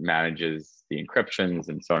then manages the encryptions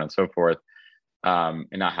and so on and so forth, and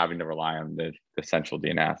not having to rely on the central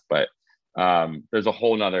DNS. But there's a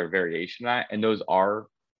whole nother variation of that, and those are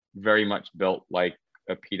very much built like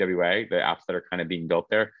a PWA, the apps that are kind of being built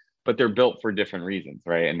there, but they're built for different reasons,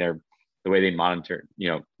 right? And they're, the way they monitor,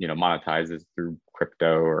 monetize is through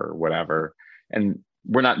crypto or whatever. And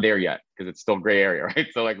we're not there yet because it's still gray area, right?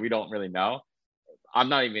 So like, we don't really know. I'm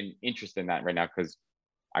not even interested in that right now because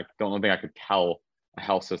I don't think I could tell a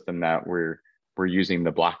health system that we're using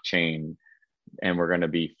the blockchain and we're going to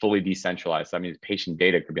be fully decentralized. So that means patient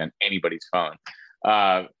data could be on anybody's phone.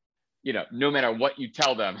 No matter what you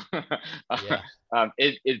tell them, Yeah.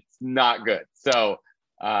 it's not good. So,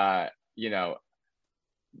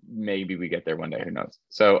 maybe we get there one day, who knows?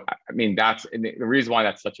 So, I mean, the reason why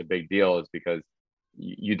that's such a big deal is because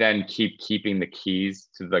you then keeping the keys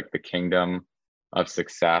to like the kingdom of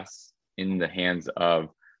success in the hands of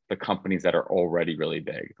the companies that are already really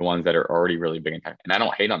big, the ones that are already really big in tech. And I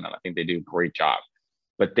don't hate on them. I think they do a great job,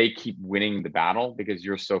 but they keep winning the battle because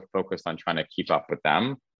you're so focused on trying to keep up with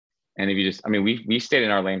them. And if you just, I mean, we stayed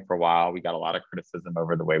in our lane for a while. We got a lot of criticism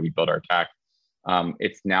over the way we build our tech.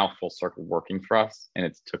 It's now full circle working for us. And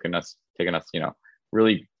it's taken us,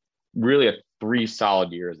 really, really 3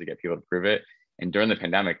 solid years to get people to prove it. And during the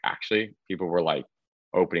pandemic, actually, people were like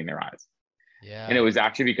opening their eyes. Yeah. And it was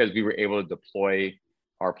actually because we were able to deploy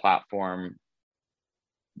our platform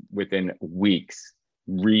within weeks,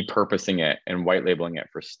 repurposing it and white labeling it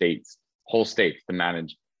for whole states to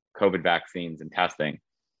manage COVID vaccines and testing.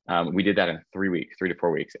 We did that in 3 weeks, 3 to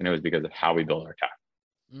 4 weeks. And it was because of how we built our tech.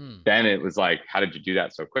 Then it was like, how did you do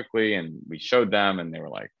that so quickly? And we showed them and they were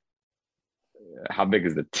like, how big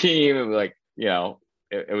is the team? It was like,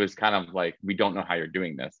 it was kind of like, we don't know how you're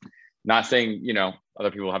doing this. Not saying,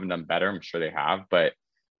 other people haven't done better. I'm sure they have, but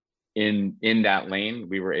in that lane,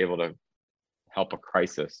 we were able to help a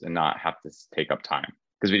crisis and not have to take up time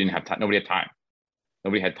because we didn't have time. Nobody had time.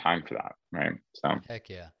 Nobody had time for that, right? So heck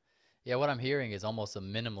yeah. Yeah, what I'm hearing is almost a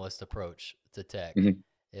minimalist approach to tech.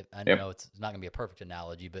 I Yep. know it's not going to be a perfect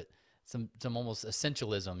analogy, but some almost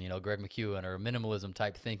essentialism, Greg McEwen, or minimalism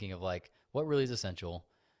type thinking of like, what really is essential?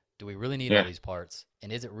 Do we really need all these parts? And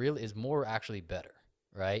is more actually better,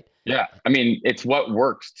 right? Yeah. I mean, it's what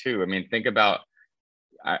works too. I mean, think about,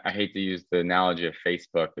 I hate to use the analogy of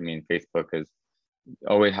Facebook. I mean, Facebook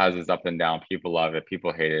always has its up and down. People love it.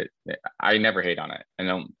 People hate it. I never hate on it. I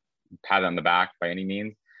don't pat it on the back by any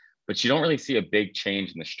means, but you don't really see a big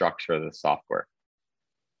change in the structure of the software.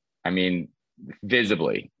 I mean,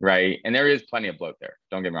 visibly, right? And there is plenty of bloat there.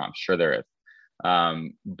 Don't get me wrong. I'm sure there is.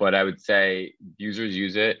 But I would say users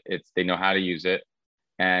use it. They know how to use it,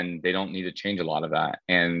 and they don't need to change a lot of that.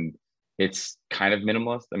 And it's kind of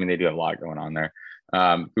minimalist. I mean, they do have a lot going on there.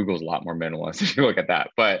 Google's a lot more minimalist if you look at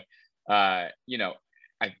that. But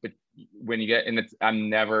but when you get, and I'm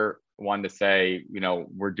never one to say,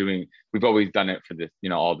 we've always done it for this,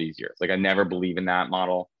 all these years. Like, I never believe in that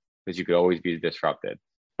model because you could always be disrupted.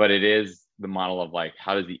 But it is the model of like,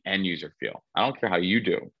 how does the end user feel? I don't care how you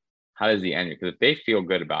do. How does the end user? Because if they feel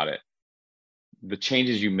good about it, the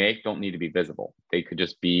changes you make don't need to be visible. They could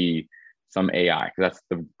just be some AI, because that's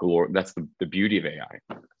the glory. That's the beauty of AI.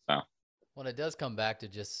 So, well, it does come back to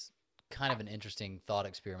just kind of an interesting thought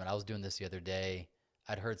experiment. I was doing this the other day.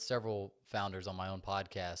 I'd heard several founders on my own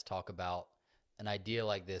podcast talk about an idea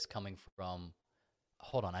like this coming from,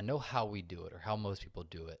 hold on, I know how we do it or how most people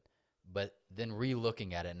do it, but then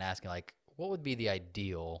re-looking at it and asking like, what would be the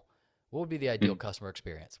ideal customer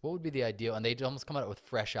experience? What would be the ideal? And they almost come out with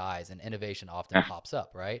fresh eyes, and innovation often pops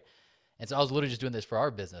up, right? And so I was literally just doing this for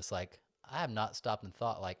our business. Like, I have not stopped and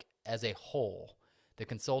thought, like, as a whole, the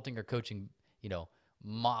consulting or coaching,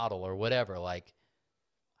 model or whatever, like,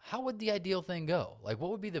 how would the ideal thing go? Like, what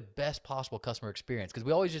would be the best possible customer experience? Because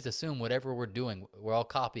we always just assume whatever we're doing, we're all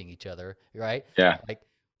copying each other, right? Yeah. Like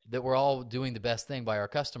that we're all doing the best thing by our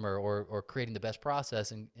customer or creating the best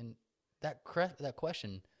process. And that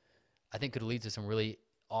question, I think, could lead to some really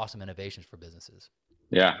awesome innovations for businesses.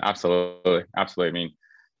 Yeah, absolutely. Absolutely. I mean,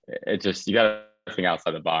 it just, you got to think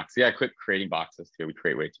outside the box. Yeah, quit creating boxes too. We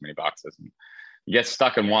create way too many boxes. And you get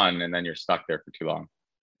stuck in one and then you're stuck there for too long.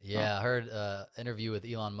 Yeah, I heard an interview with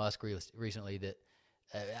Elon Musk recently that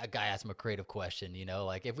a guy asked him a creative question,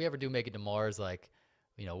 like if we ever do make it to Mars, like,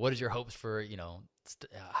 what is your hopes for,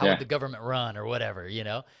 how would the government run or whatever,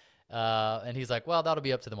 and he's like, well, that'll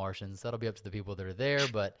be up to the Martians. That'll be up to the people that are there.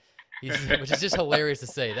 But which is just hilarious to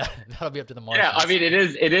say that that'll be up to the Martians. Yeah, I mean, it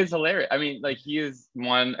is hilarious. I mean, like he is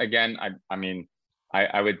one, again, I mean,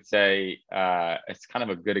 I would say it's kind of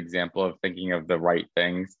a good example of thinking of the right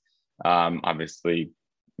things. Obviously,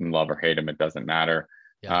 love or hate him, it doesn't matter.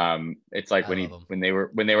 Yeah. It's like when they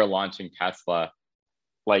were launching Tesla,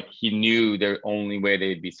 like he knew the only way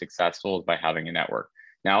they'd be successful is by having a network.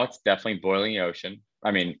 Now it's definitely boiling the ocean.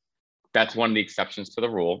 I mean, that's one of the exceptions to the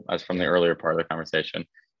rule, as from the earlier part of the conversation.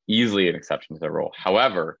 Easily an exception to the rule.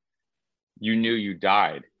 However, you knew you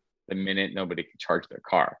died the minute nobody could charge their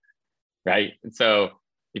car, right? And so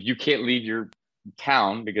if you can't leave your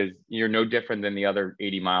town because you're no different than the other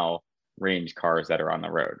 80-mile range cars that are on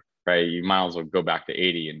the road, right? You might as well go back to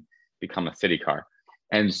 80 and become a city car.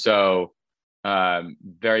 And so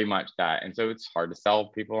very much that. And so it's hard to sell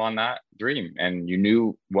people on that dream. And you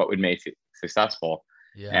knew what would make it successful.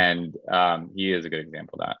 Yeah. And he is a good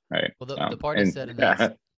example of that, right? Well, the party said in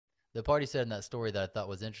that the party said in that story that I thought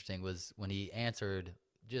was interesting was when he answered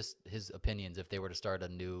just his opinions if they were to start a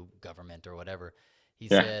new government or whatever. He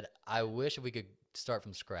said, I wish we could start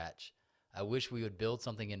from scratch. I wish we would build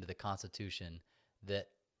something into the Constitution that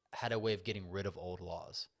had a way of getting rid of old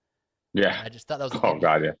laws. Yeah. And I just thought that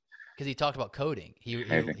was because he talked about coding. He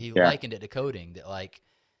likened it to coding, that like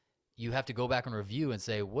you have to go back and review and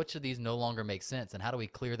say, which of these no longer make sense and how do we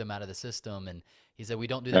clear them out of the system? And he said, we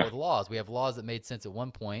don't do that with laws. We have laws that made sense at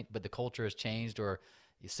one point, but the culture has changed or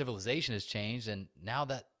civilization has changed. And now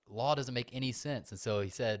that law doesn't make any sense. And so he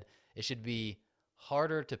said it should be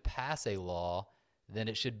harder to pass a law than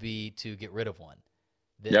it should be to get rid of one.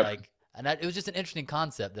 That it was just an interesting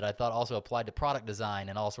concept that I thought also applied to product design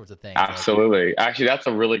and all sorts of things. Absolutely. Actually, that's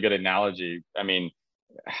a really good analogy. I mean,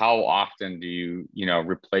 how often do you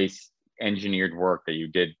replace engineered work that you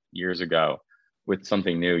did years ago with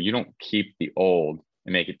something new? You don't keep the old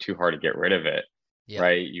and make it too hard to get rid of it,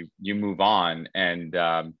 right? You move on. And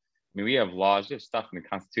I mean, we have laws, we have stuff in the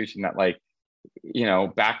Constitution that, like,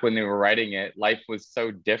 back when they were writing it, life was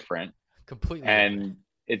so different. Completely. And different.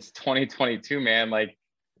 It's 2022, man. Like,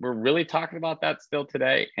 we're really talking about that still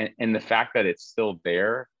today. And the fact that it's still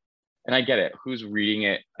there. And I get it. Who's reading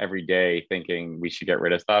it every day thinking we should get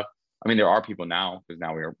rid of stuff? I mean, there are people now, because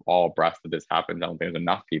now we are all abreast that this happens. I don't think there's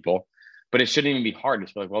enough people, but it shouldn't even be hard.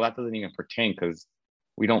 It's like, well, that doesn't even pertain because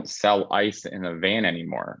we don't sell ice in a van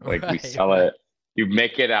anymore. Like we sell it, you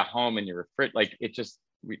make it at home in your fridge. Like it just,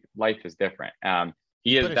 life is different. That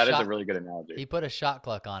is a really good analogy. He put a shot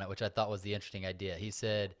clock on it, which I thought was the interesting idea. He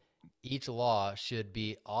said each law should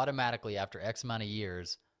be automatically, after X amount of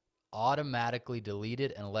years, automatically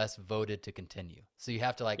deleted unless voted to continue. So you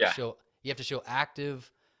have to show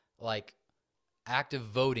active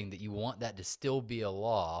voting that you want that to still be a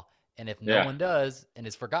law. And if no one does and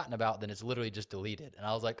it's forgotten about, then it's literally just deleted. And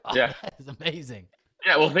I was like, that is amazing.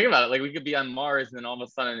 Yeah. Well, think about it. Like we could be on Mars and then all of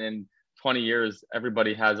a sudden in 20 years,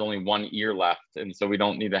 everybody has only one ear left. And so we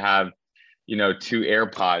don't need to have, 2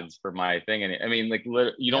 AirPods for my thing. And I mean, like,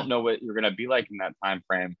 you don't know what you're going to be like in that time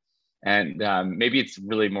frame. And maybe it's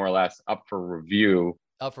really more or less up for review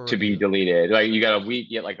to be deleted. Like you got a week,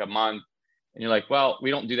 you get like a month, and you're like, well,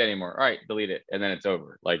 we don't do that anymore. All right, delete it. And then it's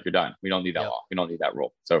over. Like you're done. We don't need that law. We don't need that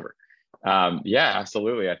rule. It's over. Yeah,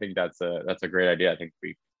 absolutely. I think that's a great idea. I think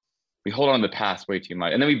we hold on to the past way too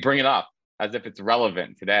much. And then we bring it up as if it's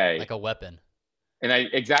relevant today. Like a weapon. And I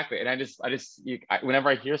whenever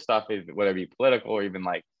I hear stuff, whether it be political or even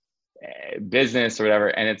like business or whatever,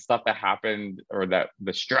 and it's stuff that happened or that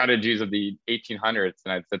the strategies of the 1800s,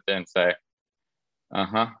 and I'd sit there and say,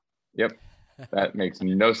 yep, that makes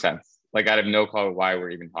no sense. Like I have no clue why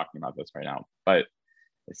we're even talking about this right now, but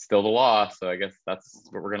it's still the law. So I guess that's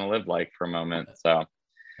what we're going to live like for a moment. So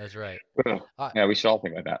that's right. Yeah, we should all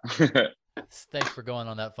think like that. Thanks for going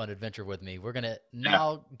on that fun adventure with me. We're going to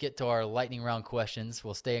now get to our lightning round questions.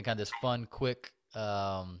 We'll stay in kind of this fun, quick,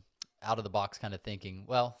 out of the box kind of thinking.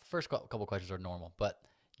 Well, first couple questions are normal, but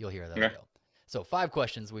you'll hear that. So 5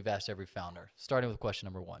 questions we've asked every founder, starting with question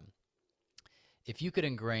number 1. If you could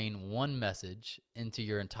ingrain one message into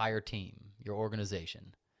your entire team, your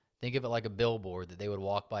organization, think of it like a billboard that they would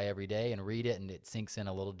walk by every day and read it and it sinks in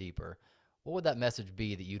a little deeper. What would that message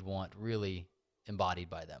be that you'd want really embodied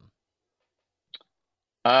by them?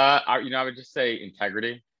 I would just say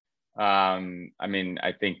integrity. I mean,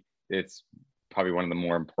 I think it's probably one of the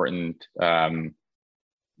more important,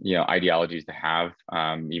 ideologies to have,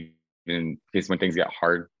 even because when things get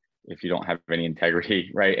hard, if you don't have any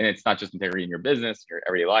integrity, right? And it's not just integrity in your business, your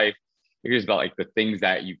everyday life. It's just about like the things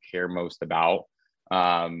that you care most about.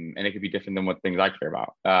 And it could be different than what things I care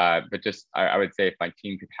about. But just, I would say if my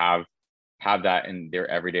team could have that in their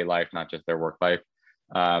everyday life, not just their work life,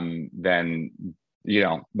 then,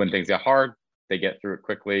 when things get hard, they get through it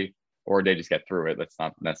quickly, or they just get through it. Let's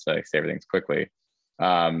not necessarily say everything's quickly.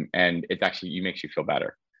 And it's actually, it makes you feel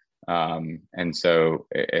better. And so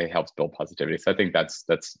it helps build positivity. So I think that's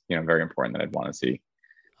very important that I'd want to see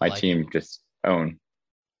my team just own.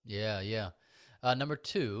 Yeah, yeah. Number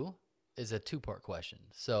 2 is a 2-part question.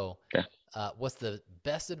 So, Okay. What's the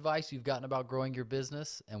best advice you've gotten about growing your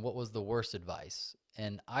business, and what was the worst advice?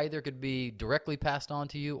 And either could be directly passed on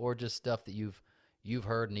to you, or just stuff that you've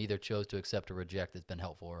heard and either chose to accept or reject that's been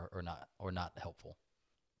helpful or not helpful.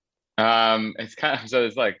 It's kind of, so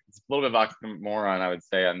it's a little bit of oxymoron, I would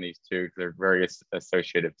say, on these two, because they're very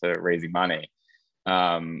associated to raising money.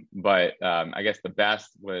 But I guess the best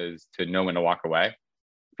was to know when to walk away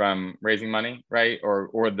from raising money, right?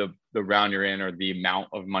 Or the round you're in, or the amount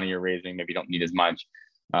of money you're raising, maybe you don't need as much.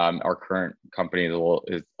 Our current company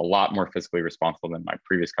is a lot more fiscally responsible than my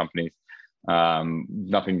previous companies.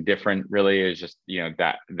 Nothing different really. Is just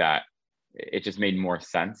that it just made more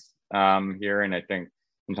sense here. And I think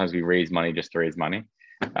sometimes we raise money just to raise money.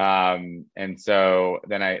 And so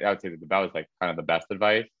then I would say that was like kind of the best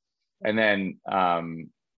advice. And then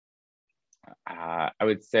I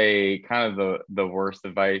would say kind of the worst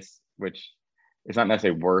advice, which is not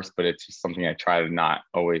necessarily worse, but it's just something I try to not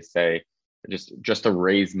always say, just to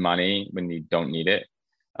raise money when you don't need it.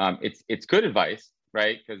 It's good advice,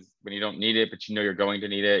 right? Because when you don't need it, but you're going to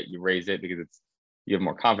need it, you raise it because you have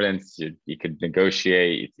more confidence. You could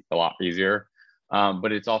negotiate. It's a lot easier,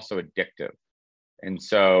 but it's also addictive. And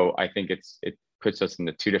so I think it puts us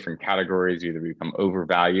into two different categories. You either become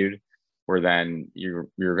overvalued, or then you're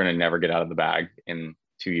going to never get out of the bag in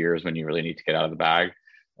 2 years when you really need to get out of the bag.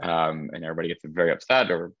 And everybody gets very upset,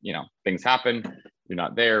 or things happen, you're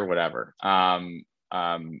not there, whatever.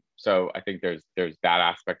 So I think there's that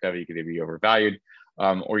aspect of it. You could either be overvalued,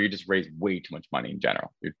 or you just raise way too much money in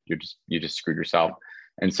general. You just screwed yourself.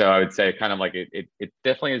 And so I would say kind of like it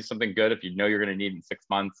definitely is something good if you're going to need it in 6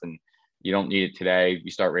 months and you don't need it today.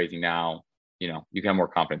 You start raising now. You can have more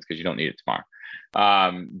confidence because you don't need it tomorrow.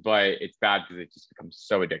 But it's bad because it just becomes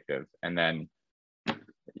so addictive, and then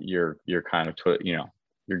you're kind of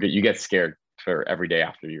you get scared for every day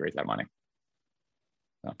after you raise that money.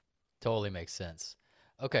 So. Totally makes sense.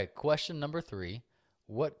 Okay, question number 3.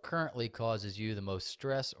 What currently causes you the most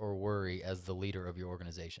stress or worry as the leader of your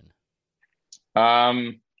organization? I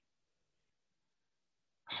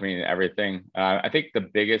mean, everything. I think the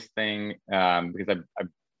biggest thing, because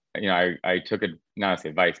I took not as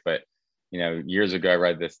advice, but years ago I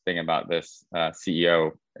read this thing about this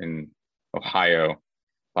CEO in Ohio.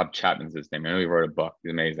 Bob Chapman's his name. I know he wrote a book.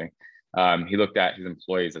 He's amazing. He looked at his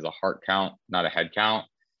employees as a heart count, not a head count.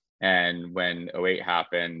 And when 2008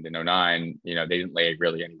 happened in 2009, they didn't lay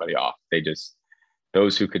really anybody off. They just,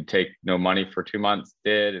 those who could take no money for 2 months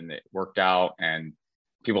did, and it worked out. And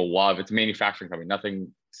people love, it's a manufacturing company,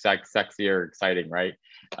 nothing sexy or exciting, right?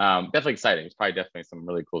 Definitely exciting. It's probably definitely some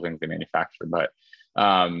really cool things they manufacture, but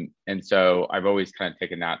and so I've always kind of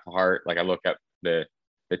taken that to heart. Like I look at the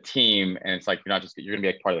team, and it's like you're gonna be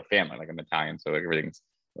like part of the family. Like I'm Italian, so like everything's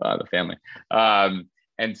the family.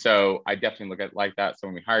 And so I definitely look at it like that. So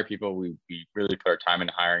when we hire people, we really put our time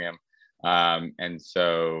into hiring them. And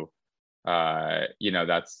so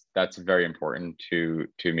that's very important to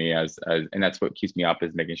me as and that's what keeps me up,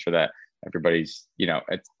 is making sure that everybody's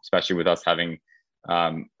especially with us having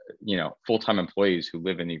full-time employees who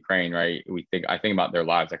live in Ukraine, right? I think about their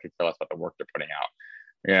lives. I could tell us about the work they're putting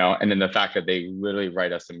out, and then the fact that they literally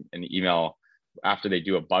write us an email after they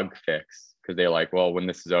do a bug fix, because they're like, well, when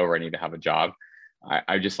this is over, I need to have a job.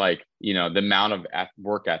 I just like, the amount of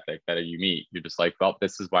work ethic that you meet, you're just like, well,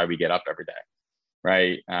 this is why we get up every day.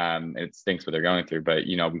 Right. It stinks what they're going through, but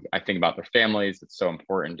I think about their families. It's so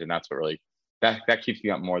important. And that's what really, that keeps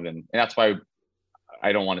me up more than, and that's why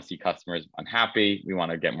I don't want to see customers unhappy. We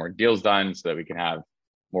want to get more deals done so that we can have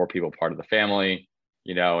more people part of the family,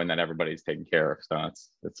 and then everybody's taken care of. So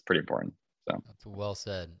it's pretty important. So That's well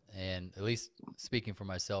said. And at least speaking for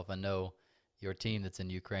myself, I know, your team that's in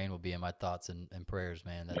Ukraine will be in my thoughts and prayers,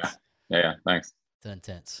 man. That's yeah. Thanks. It's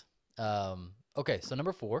intense. Okay, so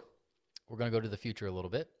number 4, we're going to go to the future a little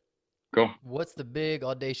bit. Cool. What's the big,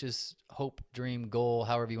 audacious hope, dream, goal,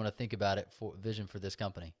 however you want to think about it, for vision for this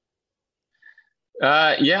company?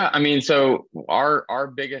 Yeah, I mean, so our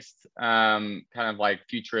biggest kind of like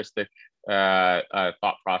futuristic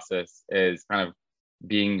thought process is kind of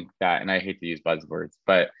being that, and I hate to use buzzwords,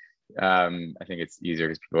 but I think it's easier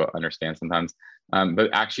because people understand sometimes. But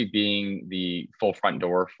actually being the full front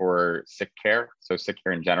door for sick care, so sick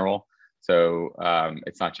care in general. So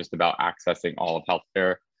it's not just about accessing all of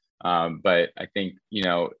healthcare, but I think, you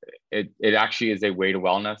know, it actually is a way to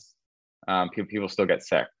wellness. People still get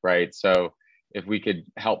sick, right? So if we could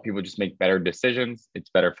help people just make better decisions, it's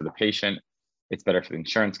better for the patient, it's better for the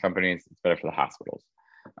insurance companies, it's better for the hospitals.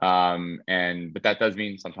 But that does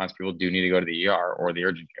mean sometimes people do need to go to the ER or the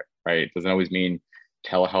urgent care, right? It doesn't always mean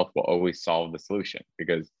telehealth will always solve the solution,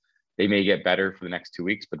 because they may get better for the next 2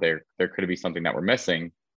 weeks, but there could be something that we're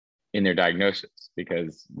missing in their diagnosis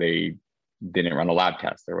because they didn't run a lab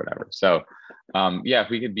test or whatever. So if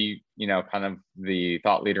we could be, you know, kind of the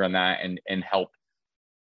thought leader on that and help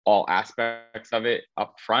all aspects of it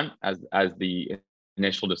up front as the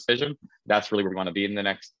initial decision, that's really where we want to be in the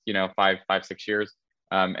next, you know, 5-6 years.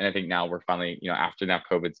 And I think now we're finally, you know, after now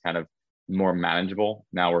COVID's kind of more manageable,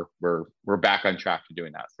 now we're back on track to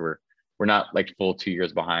doing that. So we're not like full 2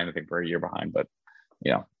 years behind. I think we're a year behind, but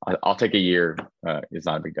you know, I'll take a year. It's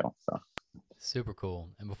not a big deal. So super cool.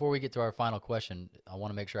 And before we get to our final question, I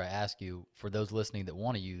want to make sure I ask you, for those listening that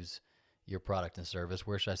want to use your product and service,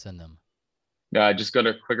 where should I send them? Just go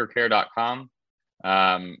to Quick'rCare.com.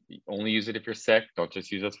 Only use it if you're sick. Don't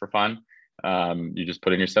just use us for fun. You just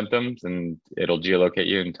put in your symptoms and it'll geolocate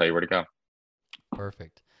you and tell you where to go.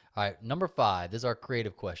 Perfect. All right. Number 5, this is our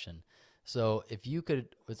creative question. So if you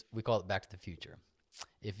could, we call it Back to the Future.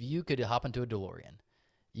 If you could hop into a DeLorean,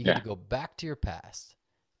 you get to go back to your past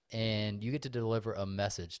and you get to deliver a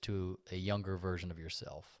message to a younger version of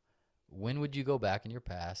yourself. When would you go back in your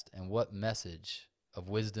past, and what message of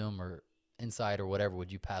wisdom or insight or whatever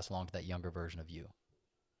would you pass along to that younger version of you?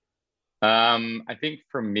 I think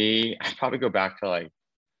for me, I'd probably go back to like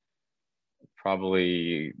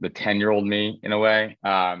probably the 10-year-old me in a way.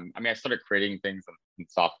 I mean, I started creating things in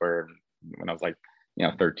software when I was like, you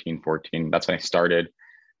know, 13, 14. That's when I started.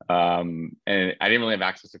 And I didn't really have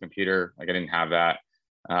access to a computer. Like I didn't have that.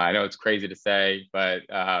 I know it's crazy to say, but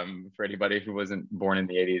for anybody who wasn't born in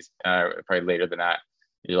the 80s, probably later than that,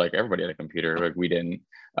 you're like, everybody had a computer. Like we didn't.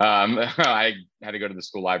 I had to go to the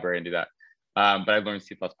school library and do that. But I learned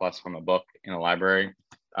C++ from a book in a library.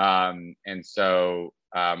 And so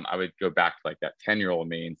I would go back to like that 10-year-old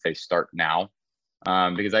me and say, start now.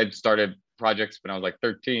 Because I'd started projects when I was like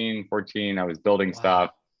 13, 14. I was building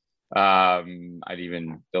stuff. I'd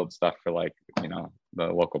even build stuff for like, you know, the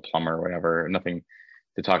local plumber or whatever. Nothing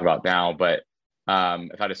to talk about now. But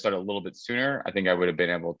if I'd have started a little bit sooner, I think I would have been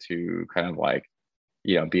able to kind of like,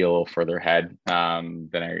 you know, be a little further ahead than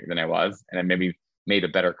I was, and I maybe made a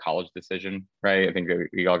better college decision, right? I think that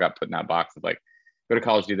we all got put in that box of like, go to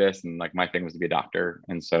college, do this, and like my thing was to be a doctor,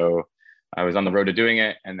 and so I was on the road to doing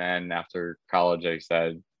it. And then after college, I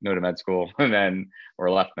said no to med school, and then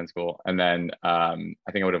left med school, and then I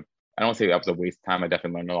think I would have. I don't say that was a waste of time. I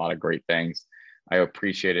definitely learned a lot of great things. I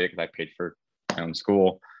appreciate it because I paid for my own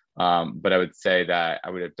school, but I would say that I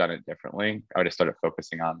would have done it differently. I would have started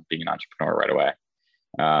focusing on being an entrepreneur right away.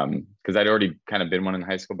 Because I'd already kind of been one in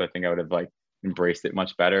high school, but I think I would have like embraced it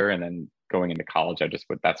much better. And then going into college, that's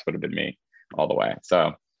would have been me all the way.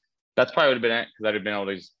 So that's probably would have been it, because I'd have been able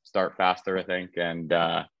to just start faster, I think. And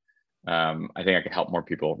I think I could help more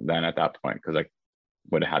people then at that point, because I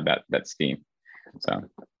would have had that steam. So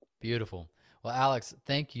beautiful. Well, Alex,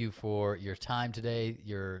 thank you for your time today,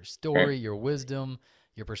 your story, your wisdom,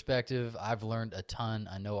 your perspective. I've learned a ton.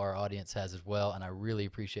 I know our audience has as well. And I really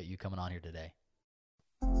appreciate you coming on here today.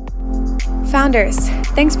 Founders,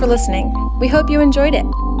 thanks for listening. We hope you enjoyed it.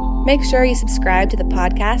 Make sure you subscribe to the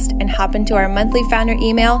podcast and hop into our monthly founder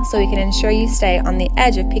email so we can ensure you stay on the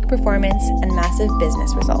edge of peak performance and massive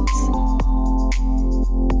business results.